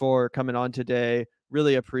 for coming on today.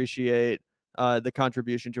 Really appreciate the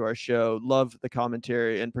contribution to our show. Love the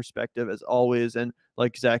commentary and perspective as always. And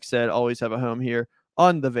like Zach said, always have a home here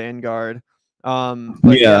on the Vanguard.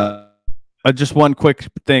 Yeah. Just one quick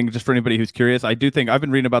thing, just for anybody who's curious. I do think I've been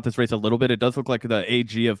reading about this race a little bit. It does look like the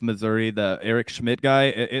AG of Missouri, the Eric Schmidt guy.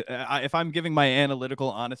 If I'm giving my analytical,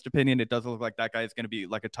 honest opinion, it does look like that guy is going to be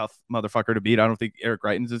like a tough motherfucker to beat. I don't think Eric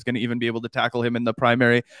Greitens is going to even be able to tackle him in the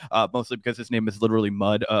primary, mostly because his name is literally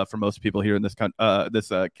mud for most people here in this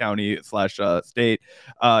county / state.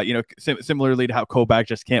 You know, similarly to how Kobach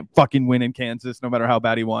just can't fucking win in Kansas, no matter how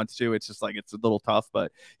bad he wants to. It's just like it's a little tough.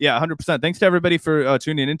 But yeah, 100%. Thanks to everybody for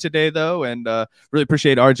tuning in today, though. And really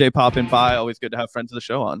appreciate RJ popping by. Always good to have friends of the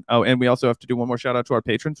show on. Oh, and we also have to do one more shout out to our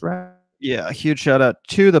patrons, right? Yeah, a huge shout out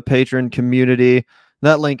to the patron community.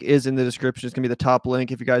 That link is in the description. It's going to be the top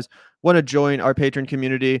link. If you guys want to join our patron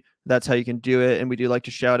community, that's how you can do it. And we do like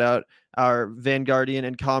to shout out our Vanguardian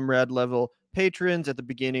and Comrade level patrons at the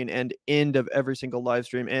beginning and end of every single live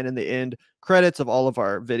stream, and in the end credits of all of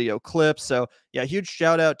our video clips. So yeah, huge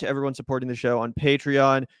shout out to everyone supporting the show on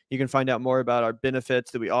Patreon. You can find out more about our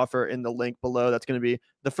benefits that we offer in the link below. That's going to be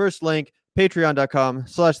the first link,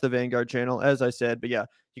 patreon.com/the Vanguard channel, as I said. But yeah,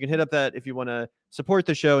 you can hit up that if you want to support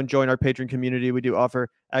the show and join our patron community. We do offer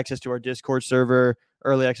access to our Discord server,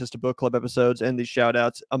 early access to book club episodes, and these shout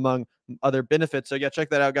outs, among other benefits. So yeah, check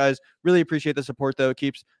that out, guys. Really appreciate the support, though. It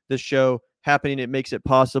keeps this show happening. It makes it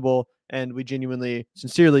possible. And we genuinely,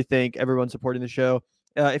 sincerely thank everyone supporting the show.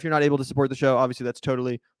 If you're not able to support the show, obviously that's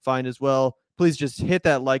totally fine as well. Please just hit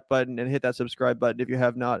that like button and hit that subscribe button if you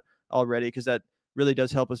have not already, because that really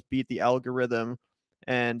does help us beat the algorithm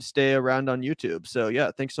and stay around on YouTube. So yeah,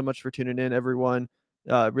 thanks so much for tuning in, everyone.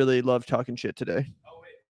 Really love talking shit today.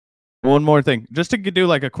 One more thing, just to do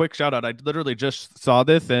like a quick shout out. I literally just saw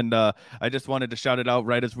this, and I just wanted to shout it out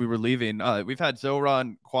right as we were leaving. We've had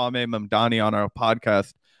Zoran Kwame Mamdani on our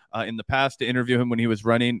podcast in the past to interview him when he was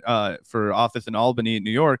running for office in Albany, New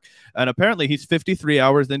York. And apparently he's 53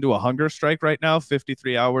 hours into a hunger strike right now,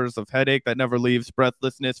 53 hours of headache that never leaves,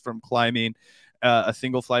 breathlessness from climbing a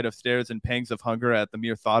single flight of stairs, and pangs of hunger at the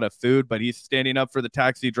mere thought of food. But he's standing up for the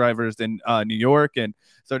taxi drivers in New York. And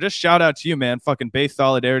so just shout out to you, man. Fucking base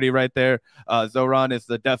solidarity right there. Zoran is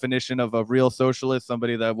the definition of a real socialist,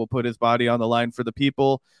 somebody that will put his body on the line for the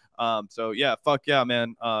people. So yeah, fuck yeah,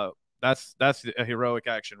 man. That's a heroic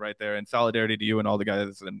action right there, and solidarity to you and all the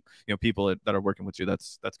guys and people that are working with you.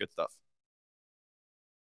 That's good stuff.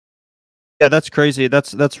 Yeah, that's crazy.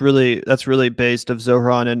 That's really based of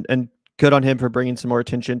Zohran, and good on him for bringing some more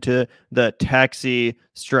attention to the taxi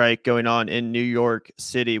strike going on in New York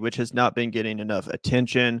City, which has not been getting enough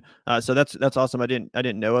attention. So that's awesome. I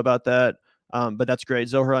didn't know about that. But that's great.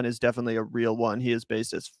 Zohran is definitely a real one. He is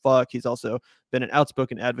based as fuck. He's also been an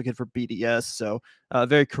outspoken advocate for BDS. So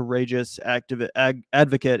very courageous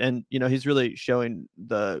advocate. And, you know, he's really showing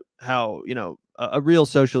how, you know, a real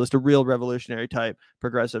socialist, a real revolutionary type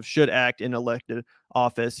progressive should act in elected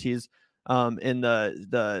office. He's in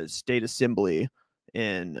the state assembly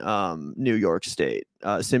in New York State,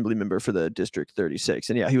 assembly member for the District 36.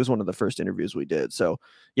 And yeah, he was one of the first interviews we did. So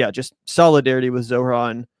yeah, just solidarity with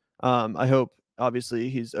Zohran. I hope obviously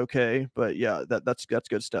he's okay, but yeah, that's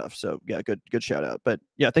good stuff. So yeah, good shout out. But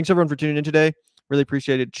yeah, thanks everyone for tuning in today. Really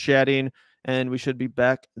appreciated chatting, and we should be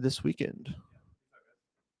back this weekend.